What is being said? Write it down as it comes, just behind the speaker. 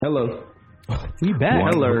Hello. We back.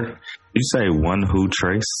 Hello. You say one who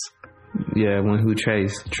Trace? Yeah, one who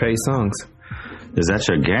Trace. Trace Songs. Is that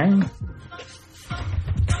your gang?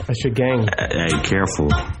 That's your gang. Hey, careful.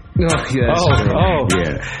 Oh, yes.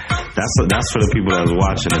 Yeah. That's for the people that's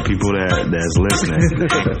watching, the people that's listening.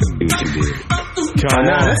 See what you did. John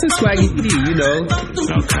Wall. That's a swaggy P, you know.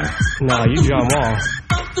 Okay. Nah, you John Wall.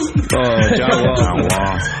 Oh, John Wall. John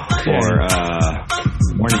Wall. Or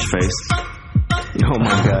Orange Face. Oh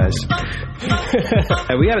my gosh.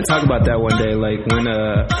 Hey, we got to talk about that one day, like when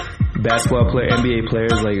NBA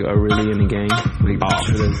players like are really in the game. Like,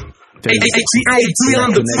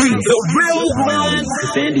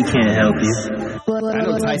 If Andy can't help you. I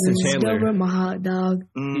know Tyson Chandler. My hot dog.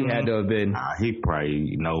 He had to have been. He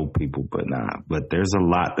probably know people, but nah. But there's a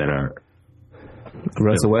lot that are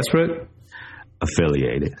Russell Westbrook?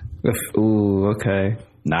 affiliated. Ooh, okay.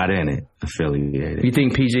 Not in it. Affiliated. You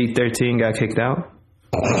think PG-13 got kicked out?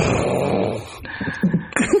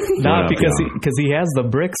 Not because he has the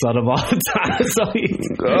bricks on him all the time. So he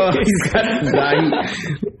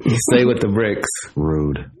stay with the bricks.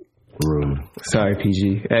 Rude. Sorry,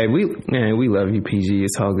 PG. Hey, we love you, PG.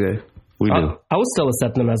 It's all good. We do. I would still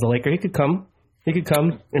accept him as a Laker. He could come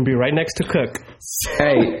and be right next to Cook.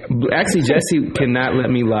 Hey, actually, Jesse cannot let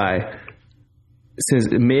me lie. Since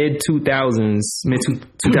mid-2010s,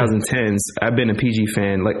 I've been a PG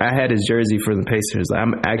fan. Like, I had his jersey for the Pacers.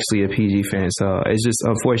 I'm actually a PG fan, so it's just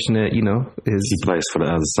unfortunate, you know. He plays for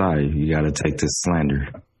the other side. You got to take this slander.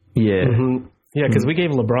 Yeah. Mm-hmm. Yeah, because we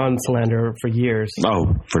gave LeBron slander for years.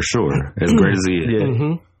 Oh, for sure. As great as he is. Yeah.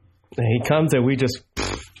 Mm-hmm. And he comes and we just...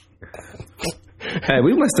 Hey,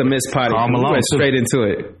 we must have missed potty. We went straight into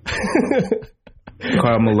it.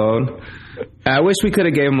 Karl Malone. I wish we could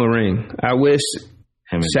have gave him a ring. I wish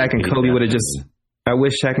Shaq and Kobe would have just... I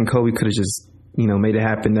wish Shaq and Kobe could have just, you know, made it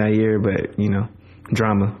happen that year, but, you know,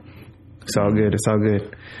 drama. It's all good.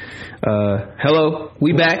 Hello.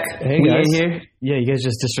 We back. Hey, we guys. in here. Yeah, you guys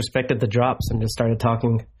just disrespected the drops and just started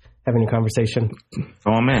having a conversation.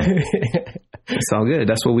 Oh, man. It's all good.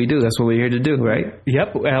 That's what we do. That's what we're here to do, right?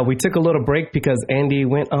 Yep. We took a little break because Andy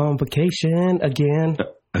went on vacation again.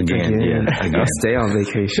 Again. I'll stay on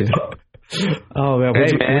vacation. Oh, man.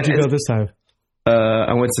 Where'd you go this time?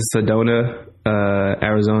 I went to Sedona,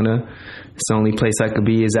 Arizona. It's the only place I could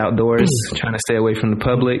be is outdoors, trying to stay away from the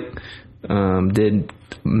public. Did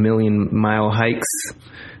million-mile hikes.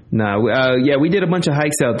 We did a bunch of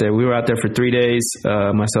hikes out there. We were out there for 3 days,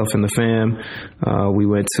 myself and the fam. We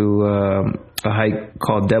went to a hike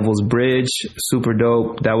called Devil's Bridge, super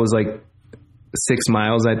dope. That was like 6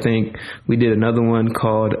 miles, I think. We did another one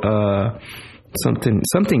called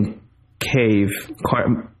something cave,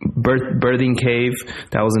 birthing cave.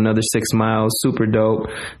 That was another 6 miles, super dope.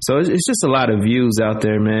 So it's just a lot of views out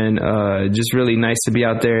there, man. Just really nice to be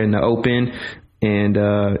out there in the open, and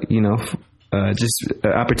just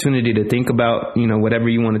an opportunity to think about, you know, whatever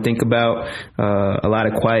you want to think about. A lot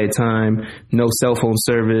of quiet time, no cell phone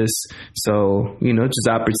service. So, you know, just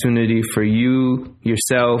opportunity for you,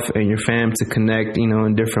 yourself, and your fam to connect, you know,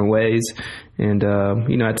 in different ways. And,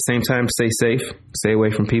 you know, at the same time, stay safe, stay away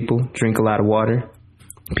from people, drink a lot of water,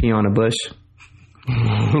 pee on a bush.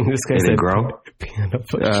 This guy said grow? Pee on a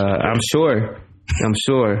bush. I'm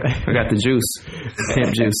sure. I got the juice,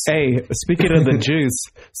 pimp juice. Hey, speaking of the juice,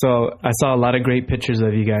 so I saw a lot of great pictures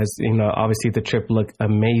of you guys. You know, obviously the trip looked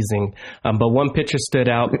amazing. But one picture stood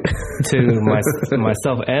out to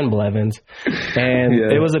myself and Blevins, and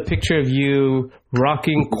it was a picture of you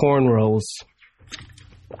rocking cornrows.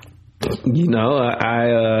 You know,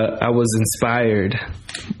 I was inspired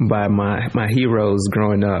by my heroes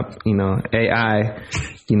growing up. You know, AI.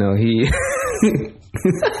 You know, he.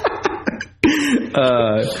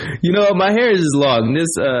 You know, my hair is long.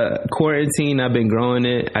 This quarantine, I've been growing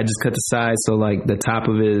it. I just cut the sides, so like the top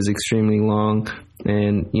of it is extremely long.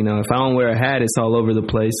 And, you know, if I don't wear a hat, it's all over the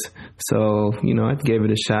place. So, you know, I gave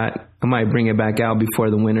it a shot. I might bring it back out before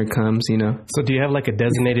the winter comes, you know. So do you have like a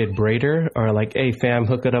designated braider, or like, hey, fam,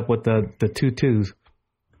 hook it up with the tutus?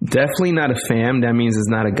 Definitely not a fam. That means it's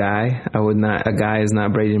not a guy. A guy is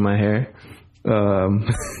not braiding my hair. I went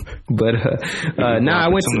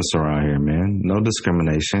to this around here, man. No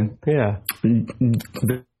discrimination. Yeah,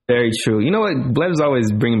 very true. You know what? Blev's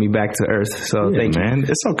always bringing me back to earth. So thank you, man.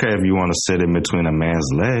 It's okay if you want to sit in between a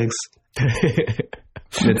man's legs.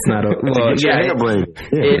 It's not. Hair braid.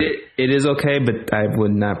 Yeah. It is okay, but I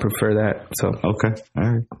would not prefer that. So okay, all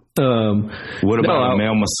right. What about a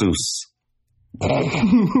male masseuse?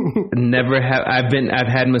 Never have. I've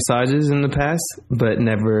had massages in the past, but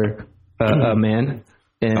never a man,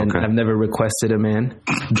 and I've never requested a man.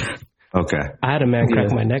 Okay. I had a man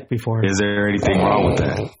crack my neck before. Is there anything wrong with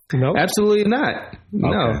that? No, Absolutely not.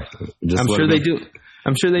 No, Just I'm let sure me- they do.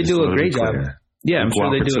 I'm sure they just do let a me great clear. job. Yeah, I'm sure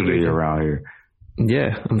they do a Opportunity great job. around here.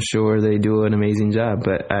 Yeah, I'm sure they do an amazing job,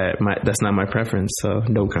 but that's not my preference. So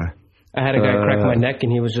no. Okay. I had a guy crack my neck,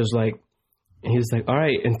 and he was just like, all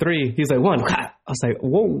right, in 3. He's like, 1. I was like,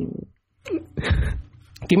 whoa.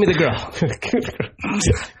 Give me the girl.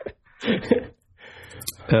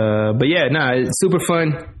 But yeah, it's super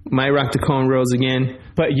fun. Might rock the cornrows again.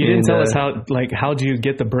 But you didn't tell us how'd you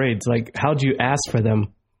get the braids? Like, how'd you ask for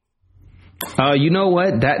them? You know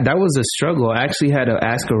what? That was a struggle. I actually had to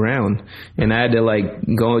ask around, and I had to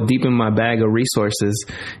go deep in my bag of resources.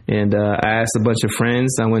 And I asked a bunch of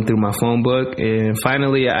friends. I went through my phone book, and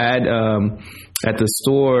finally, I had at the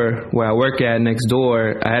store where I work at next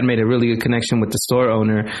door, I had made a really good connection with the store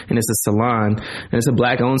owner, and it's a salon, and it's a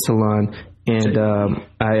black-owned salon. And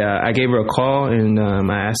I gave her a call, and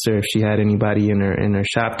I asked her if she had anybody in her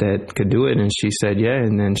shop that could do it, and she said yeah.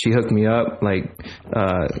 And then she hooked me up,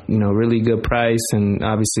 really good price, and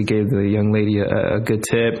obviously gave the young lady a good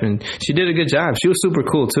tip, and she did a good job. She was super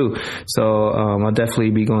cool too. So I'll definitely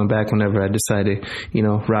be going back whenever I decide to,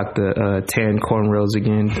 rock the tan cornrows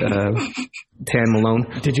again. Tan Malone.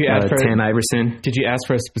 Did you ask for Tan Iverson? Did you ask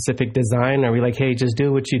for a specific design? Or are we like, hey, just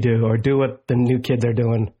do what you do, or do what the new kids are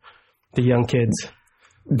doing? The young kids.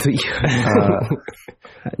 I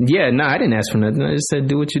didn't ask for nothing. I just said,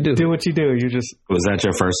 do what you do. Do what you do. You just. Was that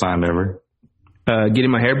your first time ever?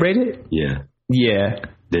 Getting my hair braided? Yeah. Yeah.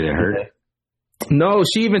 Did it hurt? No,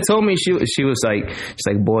 she even told me she was like,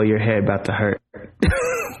 boy, your hair about to hurt.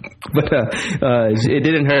 But it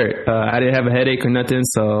didn't hurt. I didn't have a headache or nothing,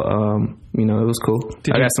 so it was cool.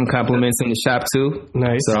 I got some compliments in the shop too.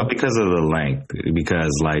 Nice. Not because of the length, because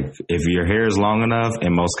if your hair is long enough,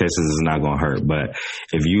 in most cases it's not going to hurt. But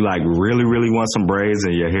if you really, really want some braids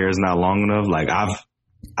and your hair is not long enough,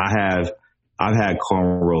 I've had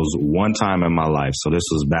cornrows one time in my life. So this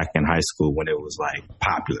was back in high school when it was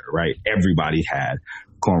popular, right? Everybody had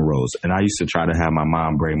cornrows. And I used to try to have my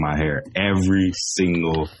mom braid my hair every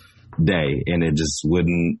single day, and it just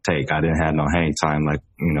wouldn't take. I didn't have no hang time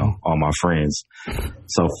all my friends.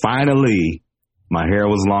 So finally, my hair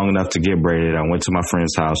was long enough to get braided. I went to my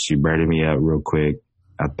friend's house. She braided me up real quick.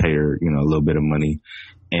 I paid her, a little bit of money.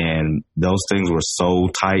 And those things were so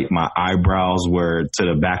tight. My eyebrows were to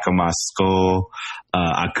the back of my skull.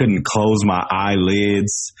 I couldn't close my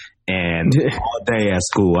eyelids. And all day at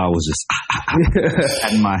school, I was just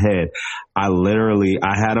in my head. I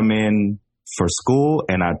had them in for school,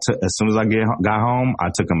 and as soon as I got home, I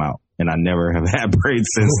took them out. And I never have had braids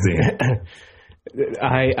since then.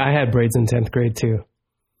 I had braids in 10th grade too.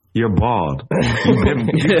 You're bald. You've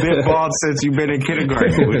been bald since you've been in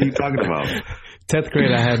kindergarten. What are you talking about? 10th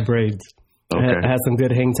grade, I had braids. Okay. I had some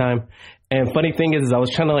good hang time. And funny thing is I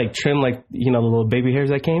was trying to trim the little baby hairs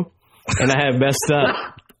that came, and I had messed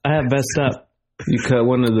up. You cut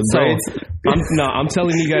one of the braids? I'm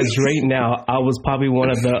telling you guys right now, I was probably one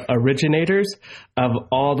of the originators of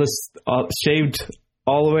all this shaved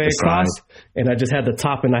all the way across, and I just had the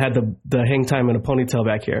top, and I had the hang time and a ponytail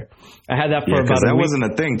back here. I had that for about a week. That wasn't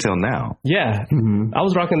a thing till now. Yeah. Mm-hmm. I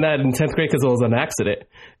was rocking that in 10th grade because it was an accident.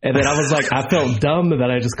 And then I was I felt dumb that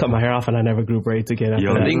I just cut my hair off and I never grew braids again.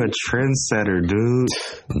 Yo, you're a trendsetter, dude.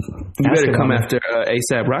 You better come after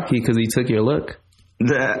ASAP Rocky because he took your look.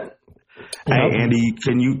 Hey, Andy,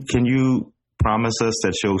 can you promise us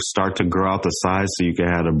that you'll start to grow out the sides so you can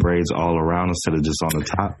have the braids all around instead of just on the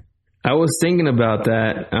top? I was thinking about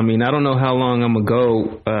that. I mean, I don't know how long I'm going to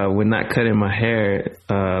go with not cutting my hair,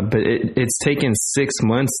 but it's taken 6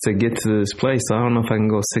 months to get to this place. So I don't know if I can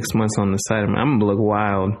go 6 months on the side. I'm going to look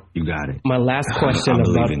wild. You got it. My last question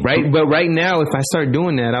but right now, if I start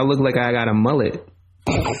doing that, I look like I got a mullet.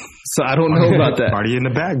 So I don't know about that. Party in the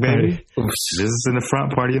back, baby. Business in the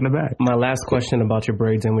front, party in the back. My last question about your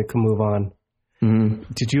braids, and we can move on. Mm-hmm.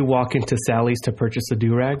 Did you walk into Sally's to purchase a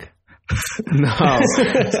do-rag? No.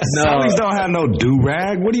 Sally's don't have no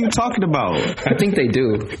do-rag. What are you talking about? I think they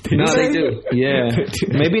do. They do. Yeah.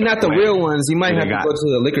 Maybe not the real ones. You might have to go to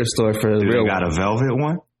the liquor store for the real one. Got a velvet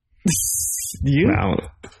one?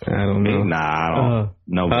 I don't know.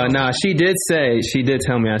 No. She did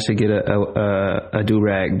tell me I should get a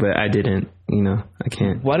do-rag, but I didn't. I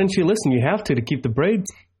can't. Why didn't you listen? You have to keep the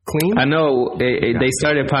braids clean. I know they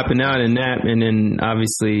started popping out in that, and then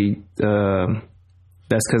obviously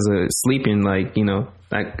that's because of sleeping. I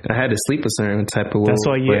had to sleep a certain type of way. That's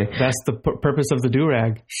why. That's the purpose of the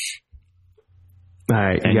do-rag. All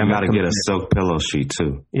right, and you got to get a silk pillow sheet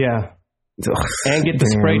too. Yeah. And get the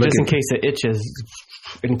spray just in case it itches.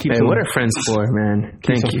 And keep what are friends for, man?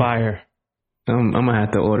 Thank you. Fire. I'm gonna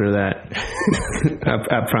have to order that.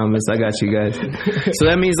 I promise. I got you guys. So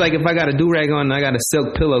that means like if I got a do-rag on and I got a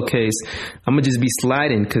silk pillowcase, I'm gonna just be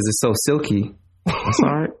sliding because it's so silky. That's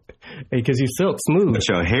all right. Because you silk smooth. But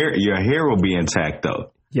your hair will be intact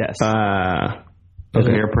though. Yes.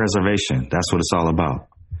 Okay. Hair preservation. That's what it's all about.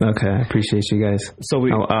 Okay, I appreciate you guys. So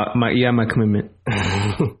my commitment.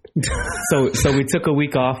 So we took a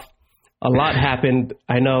week off. A lot happened.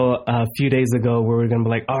 I know a few days ago we were going to be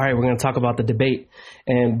like, all right, we're going to talk about the debate.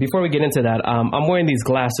 And before we get into that, I'm wearing these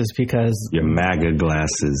glasses because... Your MAGA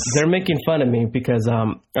glasses. They're making fun of me because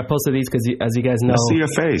I posted these because, as you guys know... Let's see your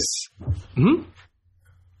face.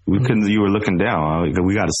 You were looking down.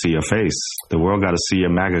 We got to see your face. The world got to see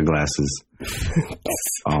your MAGA glasses.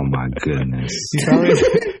 Oh, my goodness.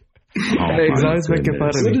 He's always making fun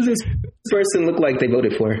of me. What does this person look like they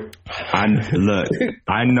voted for?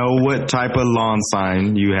 I know what type of lawn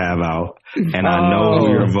sign you have out, and I know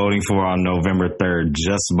who you're voting for on November 3rd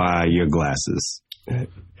just by your glasses.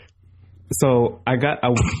 So I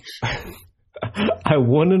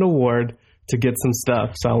won an award to get some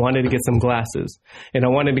stuff. So I wanted to get some glasses, and I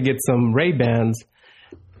wanted to get some Ray-Bans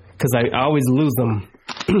because I always lose them.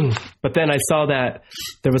 But then I saw that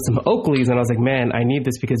there was some Oakleys, and I was like, man, I need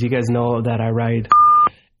this because you guys know that I ride.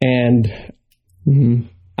 And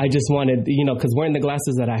I just wanted, because wearing the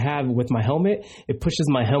glasses that I have with my helmet, it pushes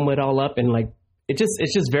my helmet all up, and like it's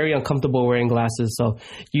just very uncomfortable wearing glasses. So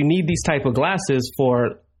you need these type of glasses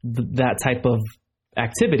for that type of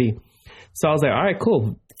activity. So I was like, all right,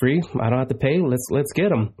 cool, free. I don't have to pay. Let's get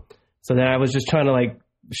them. So then I was just trying to like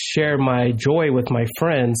share my joy with my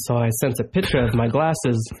friends. So I sent a picture of my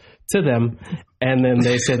glasses to them, and then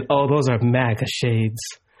they said, oh, those are MAGA shades.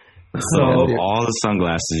 So all the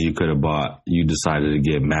sunglasses you could have bought, you decided to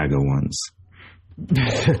get MAGA ones.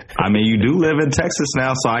 I mean, you do live in Texas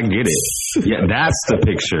now, so I get it. Yeah, that's the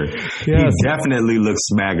picture. Yes. He definitely looks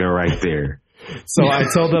MAGA right there. So I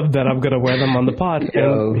told them that I'm going to wear them on the pod.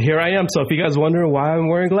 And here I am. So if you guys wonder why I'm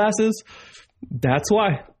wearing glasses, that's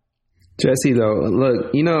why. Jesse, though,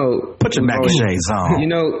 look, put your MAGA shades on.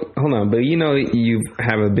 Hold on, but you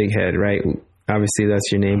have a big head, right? Obviously,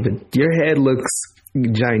 that's your name, but your head looks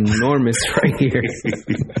ginormous right here.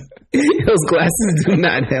 Those glasses do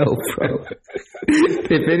not help, bro.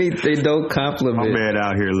 If anything, don't compliment. My man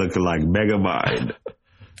out here looking like Megamind.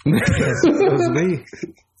 That's me.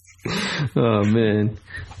 Oh man.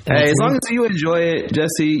 Hey, as long as you enjoy it,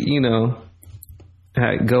 Jesse,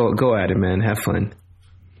 go at it, man. Have fun.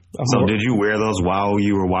 So did you wear those while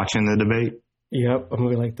you were watching the debate? Yep, I'm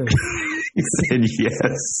going like this. He said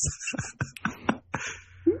yes.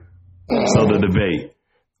 So the debate,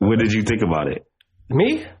 what did you think about it?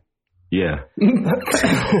 Me? Yeah.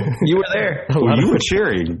 You were there. Well, you were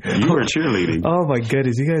cheering. You were cheerleading. Oh my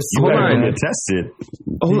goodness, you guys swear. Hold on. Tested.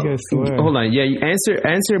 You guys swear. Hold on. Yeah, you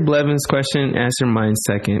answer Blevin's question, answer mine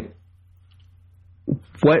second.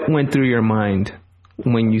 What went through your mind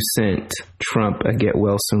when you sent Trump a get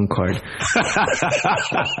well soon card?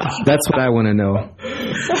 That's what I want to know.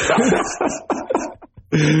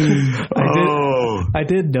 I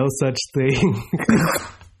did no such thing.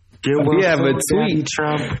 We have a tweet,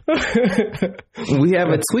 Trump. We have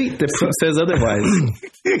a tweet that says otherwise.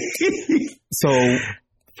 So,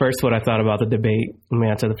 first, what I thought about the debate. Let me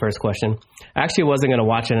answer the first question. I actually wasn't going to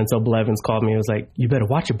watch it until Blevins called me. He was like, "You better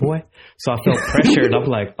watch it, boy." So I felt pressured. I'm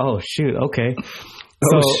like, "Oh shoot, okay."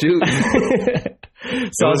 Shoot.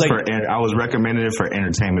 So I was recommending it for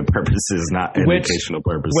entertainment purposes, not educational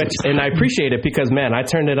purposes. And I appreciate it because, man, I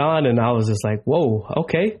turned it on and I was just like, whoa,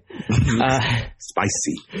 okay.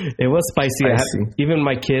 Spicy. It was spicy. Even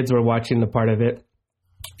my kids were watching the part of it.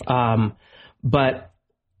 But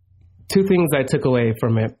two things I took away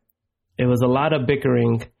from it. It was a lot of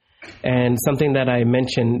bickering and something that I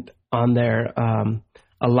mentioned on there,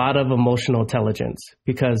 a lot of emotional intelligence.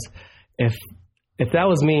 Because if that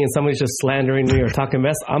was me and somebody's just slandering me or talking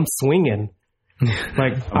mess, I'm swinging.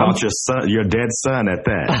 Like about your son, your dead son at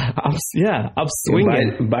that. I'm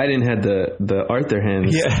swinging. Biden had the Arthur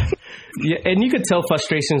hands. Yeah, and you could tell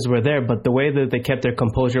frustrations were there, but the way that they kept their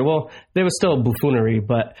composure, well, there was still buffoonery,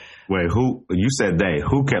 but... Wait, who? You said they.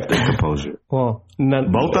 Who kept their composure? Well,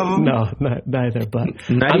 both of them? No, neither, but...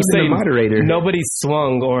 Not even the moderator. Nobody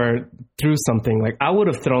swung or threw something. Like, I would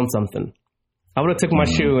have thrown something. I would have took my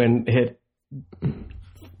shoe and hit...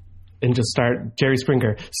 and just start Jerry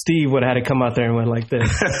Springer. Steve would have had to come out there and went like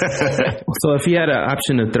this. So if you had an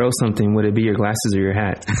option to throw something, would it be your glasses or your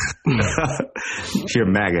hat? Your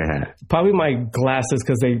MAGA hat. Probably my glasses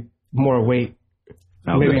because they more weight.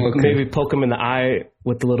 Maybe poke them in the eye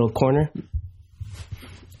with the little corner.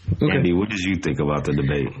 Andy, what did you think about the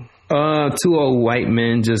debate? Two old white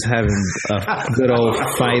men just having a good old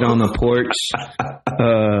fight on the porch.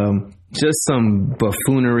 Just some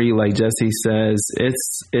buffoonery, like Jesse says.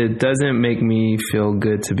 It doesn't make me feel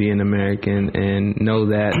good to be an American and know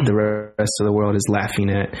that the rest of the world is laughing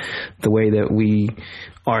at the way that we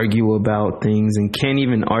argue about things and can't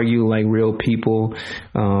even argue like real people.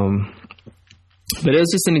 But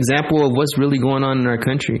it's just an example of what's really going on in our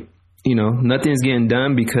country. You know, nothing's getting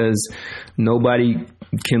done because nobody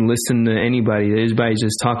can listen to anybody. Everybody's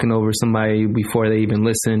just talking over somebody before they even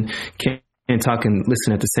listen. Can't talk and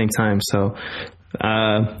listen at the same time. So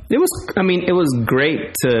it was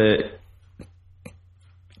great to,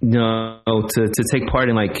 you know, to take part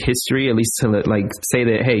in like history, at least to like say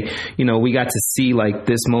that, hey, you know, we got to see like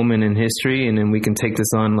this moment in history, and then we can take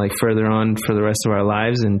this on like further on for the rest of our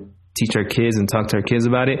lives and teach our kids and talk to our kids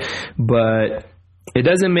about it. But it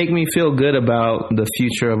doesn't make me feel good about the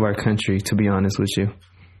future of our country, to be honest with you.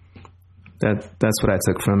 That's what I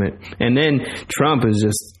took from it. And then Trump is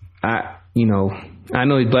just, I know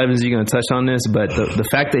Blevins, you're going to touch on this, but the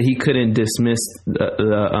fact that he couldn't dismiss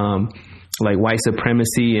the like white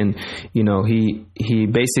supremacy, and you know he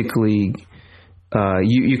basically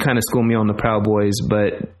you kind of schooled me on the Proud Boys,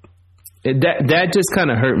 but that just kind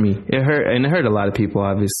of hurt me. It hurt a lot of people,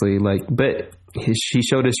 obviously. Like, but he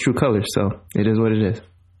showed his true colors, so it is what it is.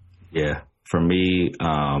 Yeah, for me,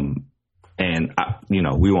 and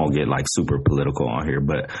we won't get like super political on here,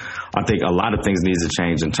 but I think a lot of things need to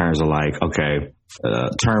change in terms of like, okay,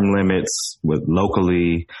 term limits with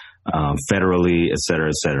locally, federally, et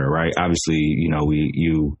cetera, right? Obviously, you know,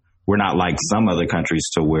 we're not like some other countries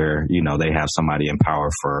to where, you know, they have somebody in power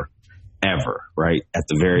forever, right? At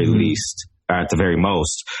the very least, or at the very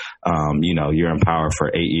most, you know, you're in power for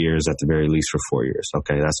 8 years, at the very least for 4 years.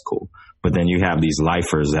 Okay, that's cool. But then you have these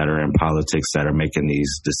lifers that are in politics that are making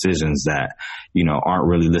these decisions that, you know, aren't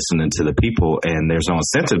really listening to the people. And there's no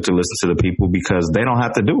incentive to listen to the people because they don't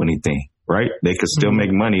have to do anything, right? They could still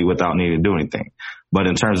make money without needing to do anything. But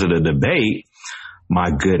in terms of the debate,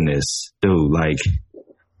 my goodness, dude, like,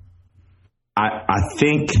 I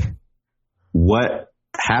think what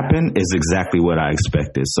happened is exactly what I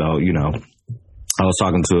expected. So, you know, I was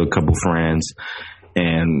talking to a couple friends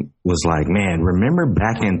and was like, man, remember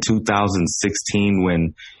back in 2016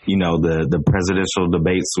 when, you know, the presidential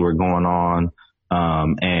debates were going on,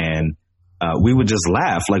 and we would just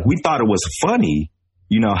laugh. Like, we thought it was funny,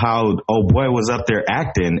 you know, how old boy was up there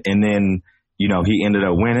acting, and then, you know, he ended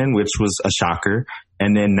up winning, which was a shocker.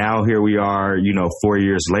 And then now here we are, you know, 4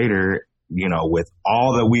 years later, you know, with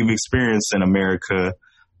all that we've experienced in America,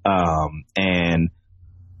 and,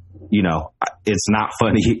 you know, it's not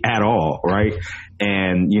funny at all, right?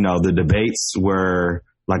 And, you know, the debates were,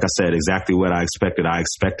 like I said, exactly what I expected. I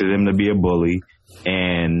expected him to be a bully.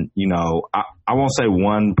 And, you know, I won't say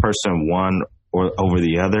one person won or over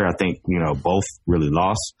the other. I think, you know, both really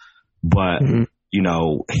lost. But, you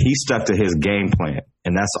know, he stuck to his game plan,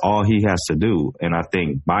 and that's all he has to do. And I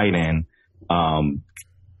think Biden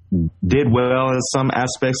did well in some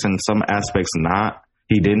aspects and some aspects not.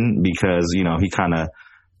 He didn't, because, you know, he kind of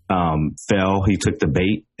fell. He took the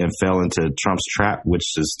bait and fell into Trump's trap,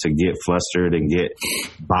 which is to get flustered and get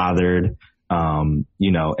bothered,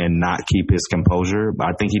 you know, and not keep his composure. But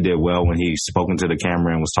I think he did well when he spoke into the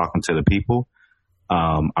camera and was talking to the people.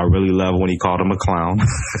 I really love when he called him a clown.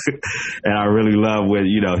 And I really love when,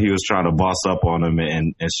 you know, he was trying to boss up on him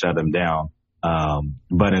and shut him down.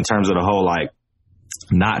 But in terms of the whole, like,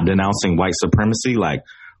 not denouncing white supremacy, like,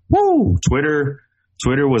 woo,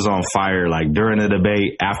 Twitter was on fire, like, during the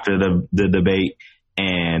debate, after the debate.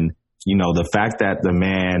 And, you know, the fact that the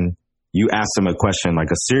man, you asked him a question, like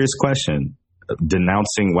a serious question,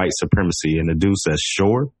 denouncing white supremacy, and the dude says,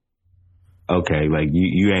 sure. Okay, like,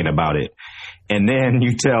 you ain't about it. And then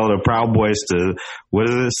you tell the Proud Boys to, what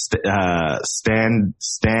is it?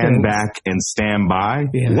 Stand back and stand by.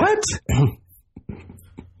 Yeah. What?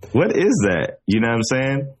 What is that? You know what I'm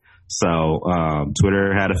saying? So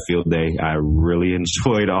Twitter had a field day. I really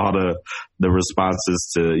enjoyed all the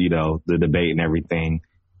responses to, you know, the debate and everything.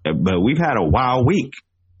 But we've had a wild week.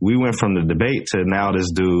 We went from the debate to now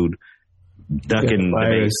this dude ducking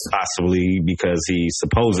debates, possibly because he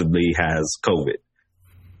supposedly has COVID.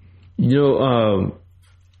 You know,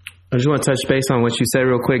 I just want to touch base on what you said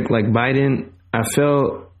real quick. Like, Biden, I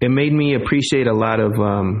felt it made me appreciate a lot of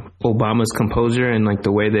Obama's composure and like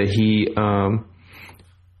the way that he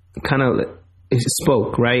kind of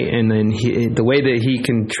spoke, right? And then the way that he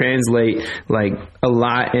can translate like a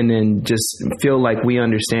lot and then just feel like we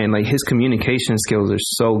understand. Like, his communication skills are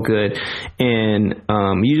so good, and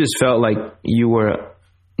you just felt like you were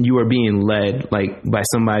you were being led like by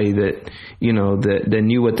somebody that, you know, that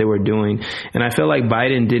knew what they were doing. And I feel like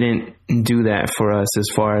Biden didn't do that for us as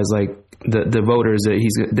far as like the voters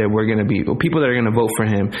that we're going to be, people that are going to vote for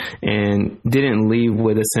him, and didn't leave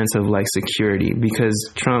with a sense of like security,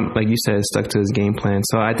 because Trump, like you said, stuck to his game plan.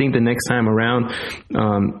 So I think the next time around,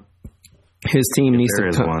 his team needs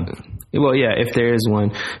to come. Well, yeah, if there is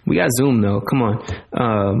one. We got Zoom though. Come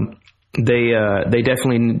on. They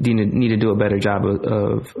definitely need to do a better job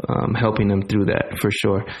of helping them through that, for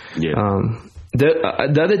sure. Yeah.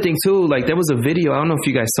 The other thing too, like there was a video, I don't know if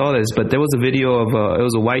you guys saw this, but there was a video of it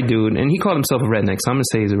was a white dude, and he called himself a redneck, so I'm gonna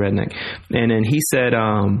say he's a redneck. And then he said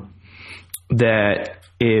that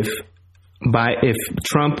if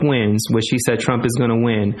Trump wins, which he said Trump is gonna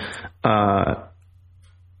win,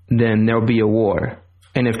 then there'll be a war.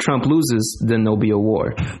 And if Trump loses, then there'll be a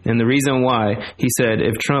war. And the reason why, he said,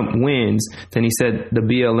 if Trump wins, then he said the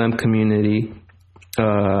BLM community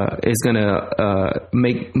is going to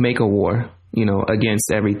make a war, you know,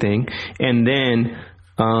 against everything. And then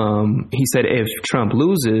he said if Trump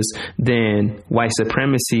loses, then white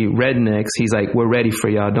supremacy, rednecks, he's like, we're ready for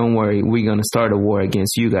y'all. Don't worry. We're going to start a war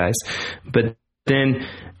against you guys. But then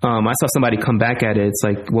I saw somebody come back at it. It's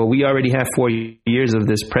like, well, we already have 4 years of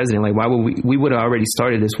this president. Like, why would we would have already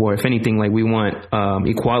started this war. If anything, like we want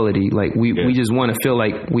equality. Like we just want to feel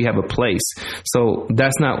like we have a place. So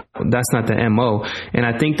that's not the MO. And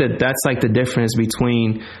I think that's like the difference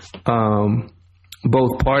between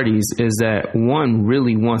both parties, is that one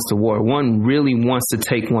really wants the war. One really wants to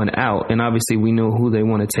take one out. And obviously we know who they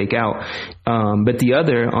want to take out. But the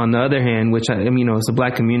other, on the other hand, which you know, it's a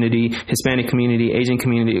black community, Hispanic community, Asian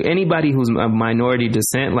community, anybody who's a minority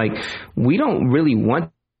descent, like we don't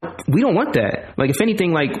want that. Like if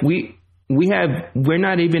anything, like we're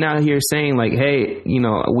not even out here saying like, hey, you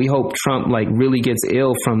know, we hope Trump like really gets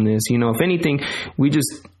ill from this. You know, if anything,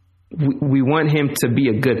 we want him to be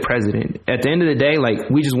a good president. At the end of the day, like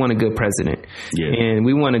we just want a good president, and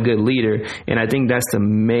we want a good leader. And I think that's the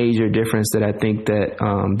major difference that I think that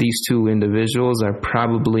these two individuals are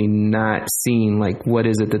probably not seeing. Like, what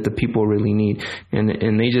is it that the people really need?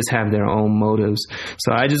 And they just have their own motives.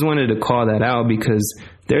 So I just wanted to call that out, because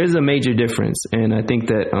there is a major difference. And I think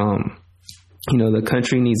that, you know, the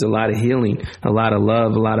country needs a lot of healing, a lot of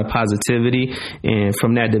love, a lot of positivity. And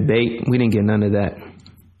from that debate, we didn't get none of that.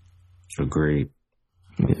 Agreed.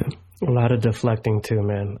 Yeah. A lot of deflecting too,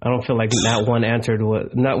 man. I don't feel like not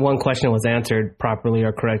one question was answered properly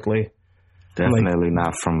or correctly. Definitely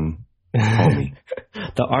not from homie.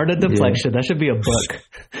 The art of deflection. That should be a book.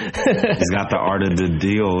 He's got the art of the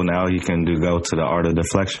deal. Now he can go to the art of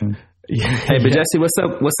deflection. Hey, but Jesse, what's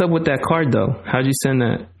up with that card though? How'd you send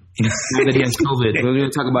that? That he has COVID. We're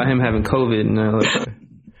going to talk about him having COVID.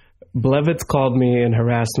 Blevitz called me and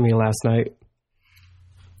harassed me last night.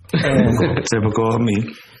 Typical of me.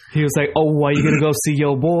 He was like, "Oh, why you gonna go see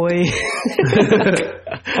your boy?"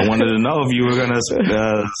 I wanted to know if you were gonna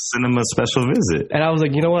send him a special visit. And I was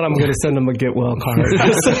like, you know what? I'm gonna send him a get well card.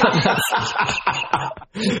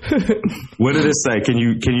 What did it say? Can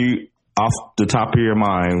you off the top of your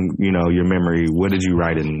mind, you know, your memory, what did you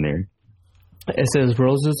write in there? It says,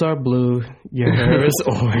 "Roses are blue, your hair is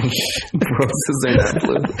orange." Roses are not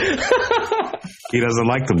blue. He doesn't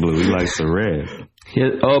like the blue. He likes the red.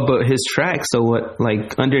 But his tracks. So what?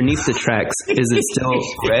 Like underneath the tracks, is it still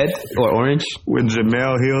red or orange? When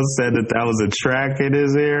Jamel Hill said that was a track in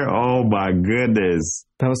his ear, oh my goodness!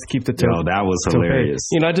 That was to keep the toe. That was hilarious.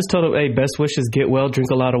 You know, I just told him, "Hey, best wishes. Get well.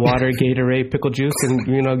 Drink a lot of water. Gatorade, pickle juice, and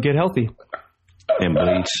you know, get healthy." And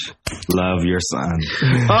bleach. Love your son.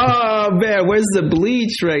 Oh man, where's the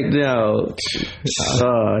bleach right now?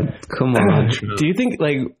 Come on. Do you think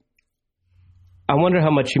like? I wonder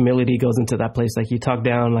how much humility goes into that place. Like you talk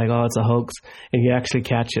down like, oh, it's a hoax, and you actually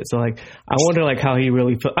catch it. So like, I wonder like how he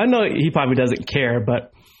really feels. I know he probably doesn't care,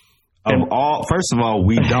 but first of all,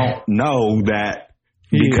 we don't know that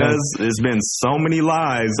because it's been so many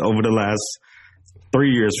lies over the last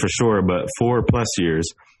 3 years for sure, but 4+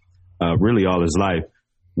 years, really all his life.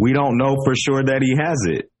 We don't know for sure that he has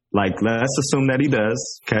it. Like, let's assume that he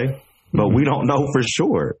does. Okay. But we don't know for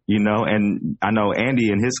sure, you know, and I know Andy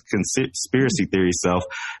and his conspiracy theory self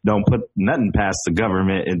don't put nothing past the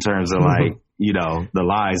government in terms of like, you know, the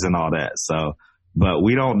lies and all that. So, but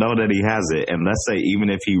we don't know that he has it. And let's say even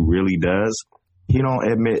if he really does, he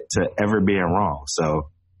don't admit to ever being wrong. So.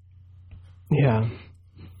 Yeah.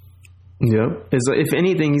 Yep. If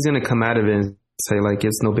anything, he's going to come out of it and say like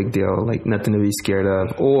it's no big deal, like nothing to be scared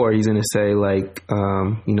of, or he's gonna say like,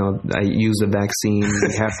 I use the vaccine,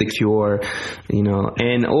 we have the cure,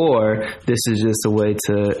 or this is just a way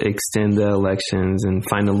to extend the elections and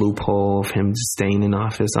find a loophole of him just staying in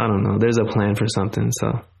office. I don't know. There's a plan for something.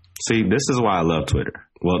 So see, this is why I love Twitter.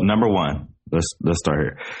 Well, number one, let's start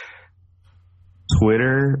here.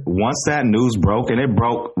 Twitter, once that news broke, and it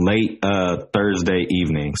broke late Thursday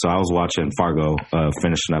evening. So I was watching Fargo,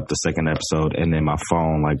 finishing up the second episode, and then my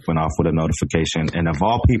phone went off with a notification. And of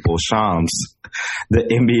all people, Shams, the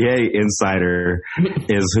NBA insider,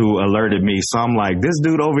 is who alerted me. So I'm like, this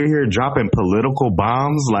dude over here dropping political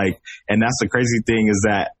bombs, and that's the crazy thing is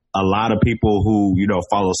that a lot of people who,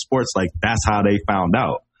 follow sports, that's how they found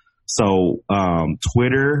out. So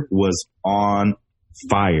Twitter was on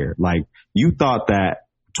fire. You thought that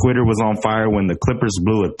Twitter was on fire when the Clippers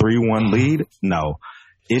blew a 3-1 lead? No,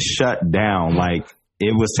 it shut down.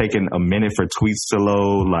 It was taking a minute for tweets to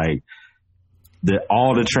load.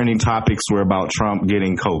 All the trending topics were about Trump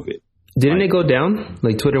getting COVID. Didn't it go down?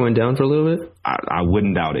 Twitter went down for a little bit? I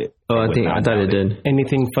wouldn't doubt it. Oh, I thought it did.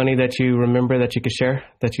 Anything funny that you remember that you could share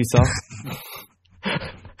that you saw?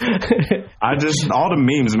 All the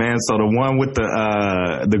memes, man. So the one with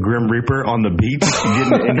the Grim Reaper on the beach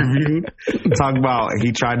getting interviewed, talk about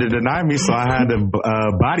he tried to deny me, so I had to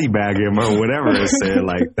body bag him or whatever it said.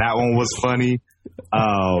 That one was funny.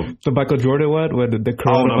 The Michael Jordan one with the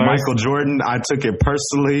coronavirus? The Michael Jordan, I took it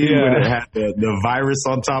personally when it had the virus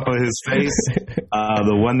on top of his face.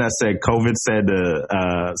 The one that said COVID said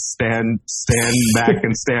to stand back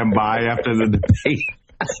and stand by after the debate.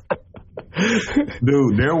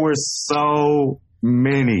 Dude, there were so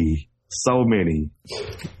many.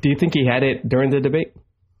 Do you think he had it during the debate?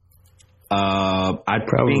 I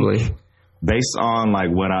probably think based on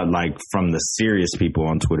what I like from the serious people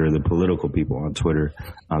on Twitter, the political people on Twitter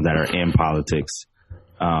that are in politics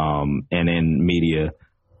and in media,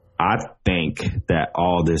 I think that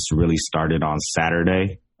all this really started on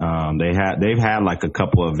Saturday. They've had a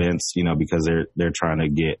couple of events, because they're trying to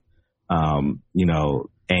get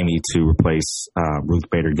Amy to replace Ruth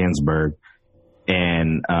Bader Ginsburg.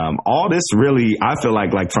 And all this really, I feel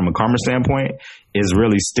like from a karma standpoint, is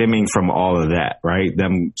really stemming from all of that, right?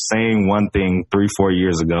 Them saying one thing 3-4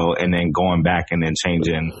 years ago and then going back and then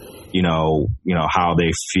changing, how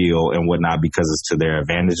they feel and whatnot because it's to their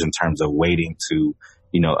advantage in terms of waiting to,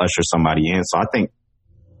 usher somebody in. So I think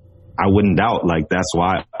I wouldn't doubt that's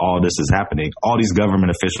why all this is happening. All these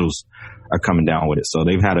government officials are coming down with it. So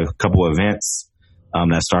they've had a couple of events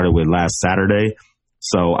that started with last Saturday.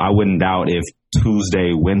 So I wouldn't doubt if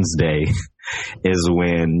Tuesday, Wednesday is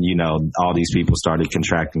when, all these people started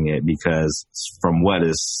contracting it, because from what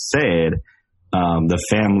is said, the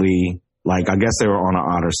family, I guess they were on an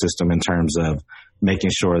honor system in terms of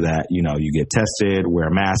making sure that, you get tested, wear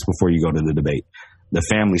a mask before you go to the debate. The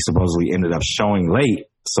family supposedly ended up showing late,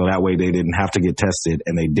 so that way they didn't have to get tested,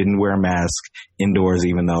 and they didn't wear a mask indoors,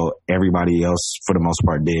 even though everybody else, for the most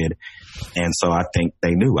part, did. And so I think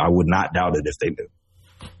they knew. I would not doubt it if they knew.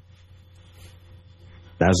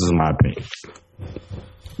 That's just my opinion.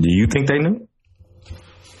 Do you think they knew?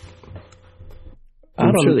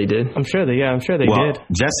 I'm sure they did. I'm sure they did.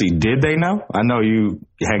 Jesse, did they know? I know you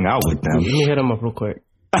hang out with them. Let me hit them up real quick.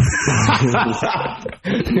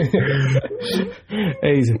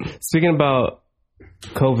 Hey, speaking about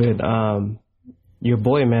COVID, your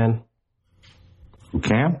boy, man.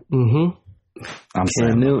 Cam? Mm-hmm. I'm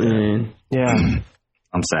sad. Newton. Yeah.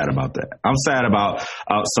 I'm sad about that. I'm sad about,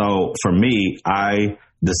 so for me, I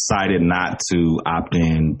decided not to opt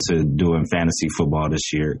in to doing fantasy football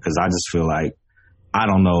this year because I just feel like, I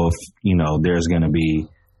don't know if, there's going to be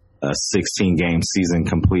a 16 game season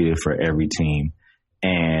completed for every team.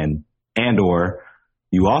 And/or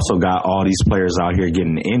you also got all these players out here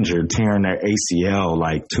getting injured, tearing their ACL.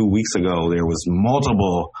 2 weeks ago, there was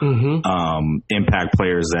multiple impact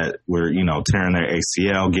players that were, tearing their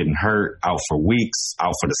ACL, getting hurt, out for weeks,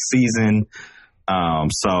 out for the season.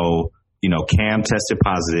 So, Cam tested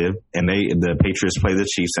positive, and the Patriots played the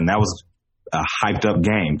Chiefs, and that was a hyped up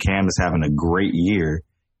game. Cam is having a great year,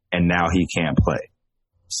 and now he can't play.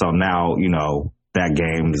 So now, that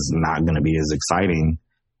game is not going to be as exciting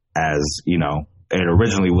as, it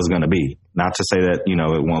originally was going to be. Not to say that,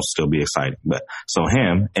 it won't still be exciting. But so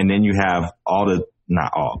him, and then you have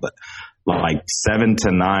not all, but 7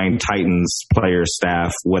 to 9 Titans players,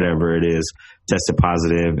 staff, whatever it is, tested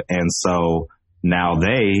positive. And so now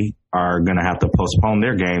they are going to have to postpone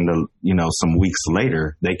their game to, some weeks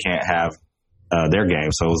later. They can't have their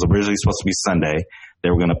game. So it was originally supposed to be Sunday. They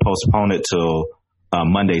were going to postpone it till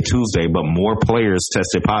Monday, Tuesday, but more players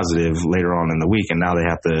tested positive later on in the week, and now they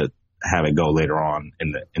have to have it go later on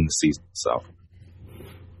in the season. So.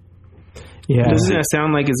 Yeah. Doesn't that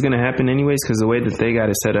sound like it's going to happen anyways? Because the way that they got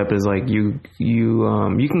it set up is like you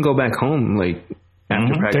can go back home like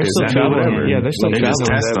after practice. They're still traveling. Yeah, they're still they traveling.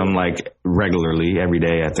 just test them like regularly every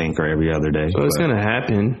day, I think, or every other day. So it's going to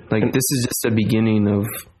happen. Like this is just the beginning of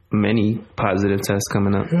many positive tests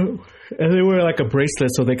coming up. And they wear like a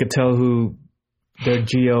bracelet so they could tell who their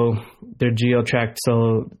geo tracked,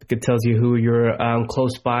 so it tells you who you're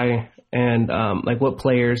close by and like what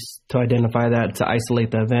players to identify that to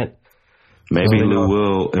isolate the event. Maybe Lou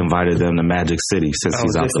Will invited them to Magic City since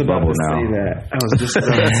he's out the bubble now. I was just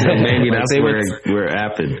about to say maybe that's where it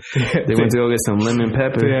happened. They went to go get some lemon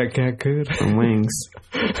pepper. Yeah, Cancun. Some wings.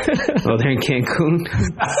 Oh, they're in Cancun.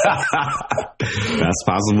 That's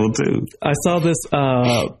possible too. I saw this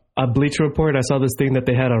a Bleacher Report. I saw this thing that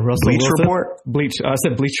they had on Russell Bleach Wilson. Report? Bleach. I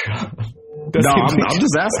said Bleacher. No, I'm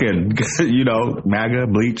just asking. You know, MAGA,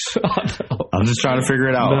 Bleach. Oh, no. I'm just trying to figure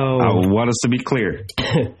it out. No. I want us to be clear.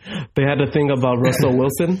 They had a thing about Russell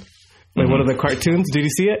Wilson, like one of the cartoons. Did you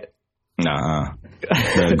see it? Nah.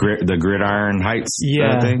 The Gridiron Heights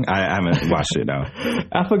thing? I haven't watched it now.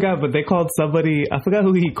 I forgot, but they called somebody, I forgot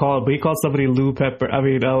who he called, but he called somebody Lou Pepper. I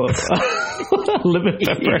mean, Lemon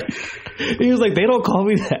Pepper. He was like, they don't call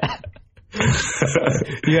me that.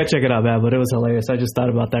 You gotta check it out, man. But it was hilarious. I just thought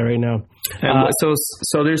about that right now.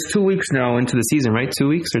 So there's 2 weeks now into the season, right? 2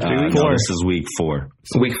 weeks or 3 weeks? No, this is week 4.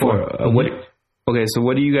 Week 4. Okay, so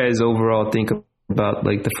what do you guys overall think about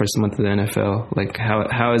like the first month of the NFL? Like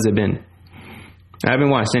how has it been? I haven't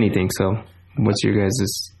watched anything, so what's your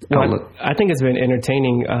guys' outlook? I think it's been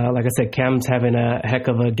entertaining. Like I said, Cam's having a heck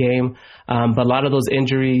of a game, but a lot of those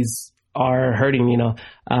injuries are hurting. You know,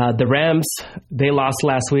 the Rams, they lost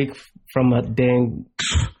last week from a dang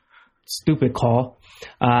stupid call.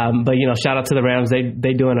 But you know, shout out to the Rams.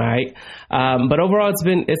 They doing all right. But overall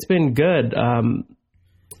it's been good.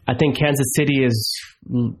 I think Kansas City is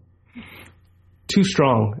too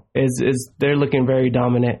strong. They're looking very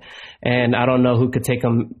dominant, and I don't know who could take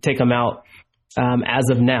them out as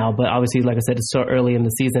of now. But obviously, like I said, it's so early in the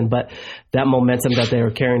season. But that momentum that they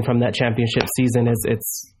were carrying from that championship season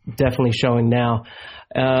it's definitely showing now.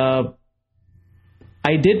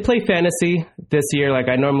 I did play fantasy this year, like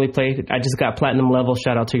I normally play. I just got platinum level.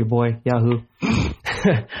 Shout out to your boy Yahoo.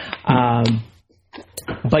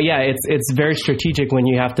 But yeah, it's very strategic when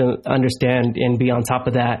you have to understand and be on top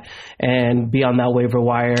of that and be on that waiver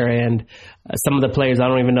wire. And some of the players, I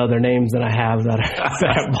don't even know their names that I have that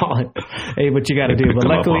are balling. Hey, what you got to do? But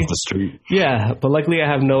luckily, off the street. Yeah, but luckily I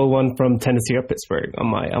have no one from Tennessee or Pittsburgh on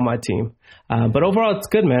my team. But overall, it's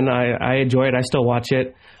good, man. I enjoy it. I still watch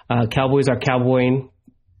it. Cowboys are cowboying,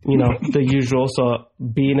 you know, the usual. So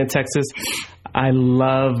being in Texas, I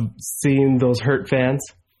love seeing those hurt fans.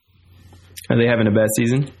 Are they having a bad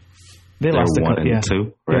season? They lost 1 and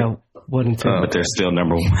 2. Right? Yeah, 1 and 2. But they're still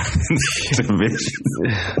number 1 in the division.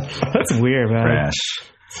 That's weird, man. Trash.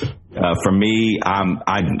 For me, I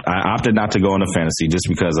opted not to go into fantasy just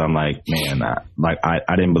because I'm like, man,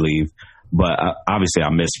 I didn't believe. But obviously, I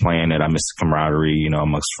miss playing it. I miss the camaraderie, you know,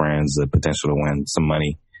 amongst friends, the potential to win some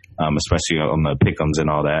money, especially on the pick'ems and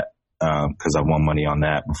all that, because I've won money on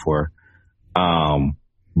that before.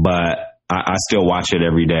 But I still watch it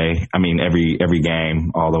every day. I mean, every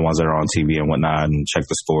game, all the ones that are on TV and whatnot, and check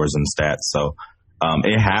the scores and stats. So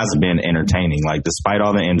it has been entertaining. Like, despite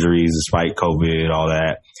all the injuries, despite COVID, all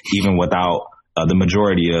that, even without the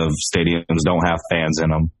majority of stadiums don't have fans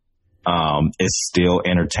in them, it's still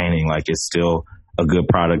entertaining. Like, it's still a good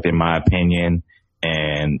product in my opinion.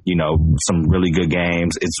 And, you know, some really good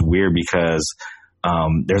games. It's weird because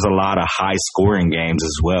there's a lot of high scoring games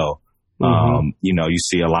as well. You know, you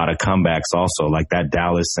see a lot of comebacks also, like that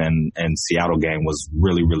Dallas and Seattle game was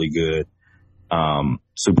really, really good.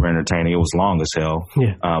 Super entertaining. It was long as hell.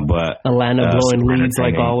 Yeah. But Atlanta blowing leads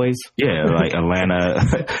like always. Yeah, like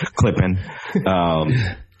Atlanta clipping.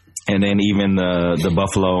 And then even the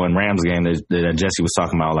Buffalo and Rams game that Jesse was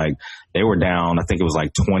talking about, like they were down, I think it was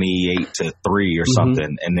like 28-3 or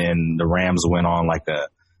something. And then the Rams went on like a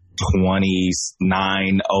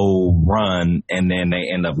 29-0 run, and then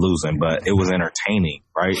they end up losing, but it was entertaining,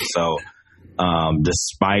 right? So,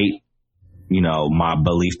 despite, you know, my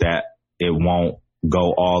belief that it won't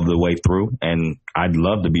go all the way through, and I'd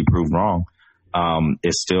love to be proved wrong,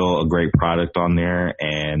 it's still a great product on there,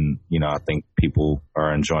 and, you know, I think people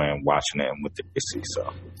are enjoying watching it with the AC,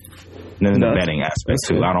 so. And then the betting aspect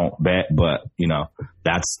too. I don't bet, but, you know,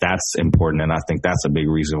 that's important, and I think that's a big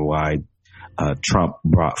reason why Trump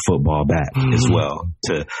brought football back as well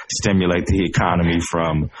to stimulate the economy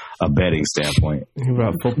from a betting standpoint. He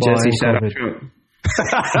brought football Jesse, and shout out COVID.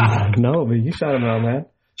 Trump. No, but you shout him out, man.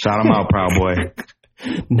 Shout him out, Proud Boy.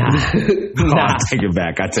 Nah. I take it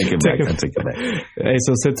back. Hey,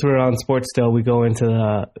 so since we're on sports still, we go into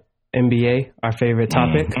the NBA, our favorite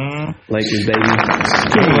topic. Lakers, baby.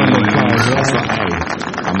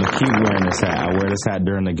 I'm going to keep wearing this hat. I wear this hat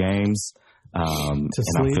during the games, and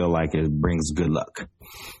I feel like it brings good luck.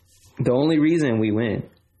 The only reason we win.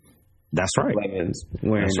 That's right.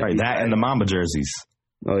 That's right. That and the Mamba jerseys.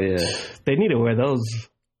 Oh, yeah. They need to wear those.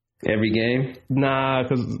 Every game? Nah,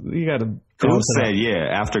 because you got to... Koo said, yeah,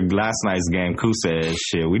 after last night's game, Koo said,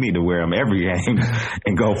 shit, we need to wear them every game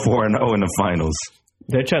and go 4-0 in the finals.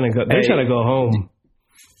 They're trying to go. They're trying to go home.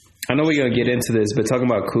 I know we're gonna get into this, but talking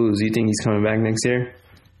about Kuz, do you think he's coming back next year?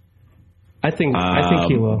 I think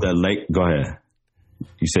he will. Go ahead.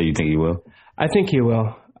 You say you think he will? I think he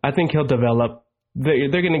will. I think he'll develop. They're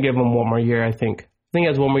going to give him one more year. I think he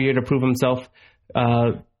has one more year to prove himself.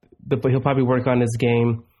 He'll probably work on his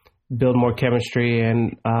game, build more chemistry,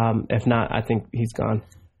 and if not, I think he's gone.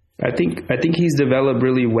 I think he's developed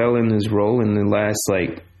really well in his role in the last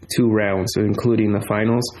 2 rounds, including the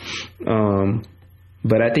finals.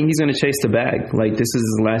 But I think he's going to chase the bag. This is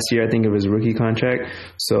his last year, I think, of his rookie contract.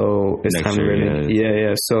 So it's time to really,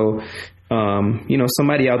 yeah. So,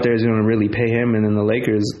 somebody out there is going to really pay him, and then the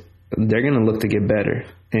Lakers, they're going to look to get better.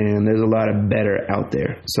 And there's a lot of better out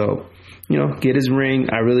there. So, get his ring.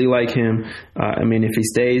 I really like him. If he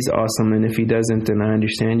stays, awesome. And if he doesn't, then I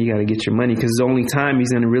understand you got to get your money, because it's the only time he's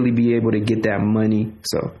going to really be able to get that money.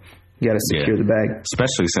 So you got to secure the bag.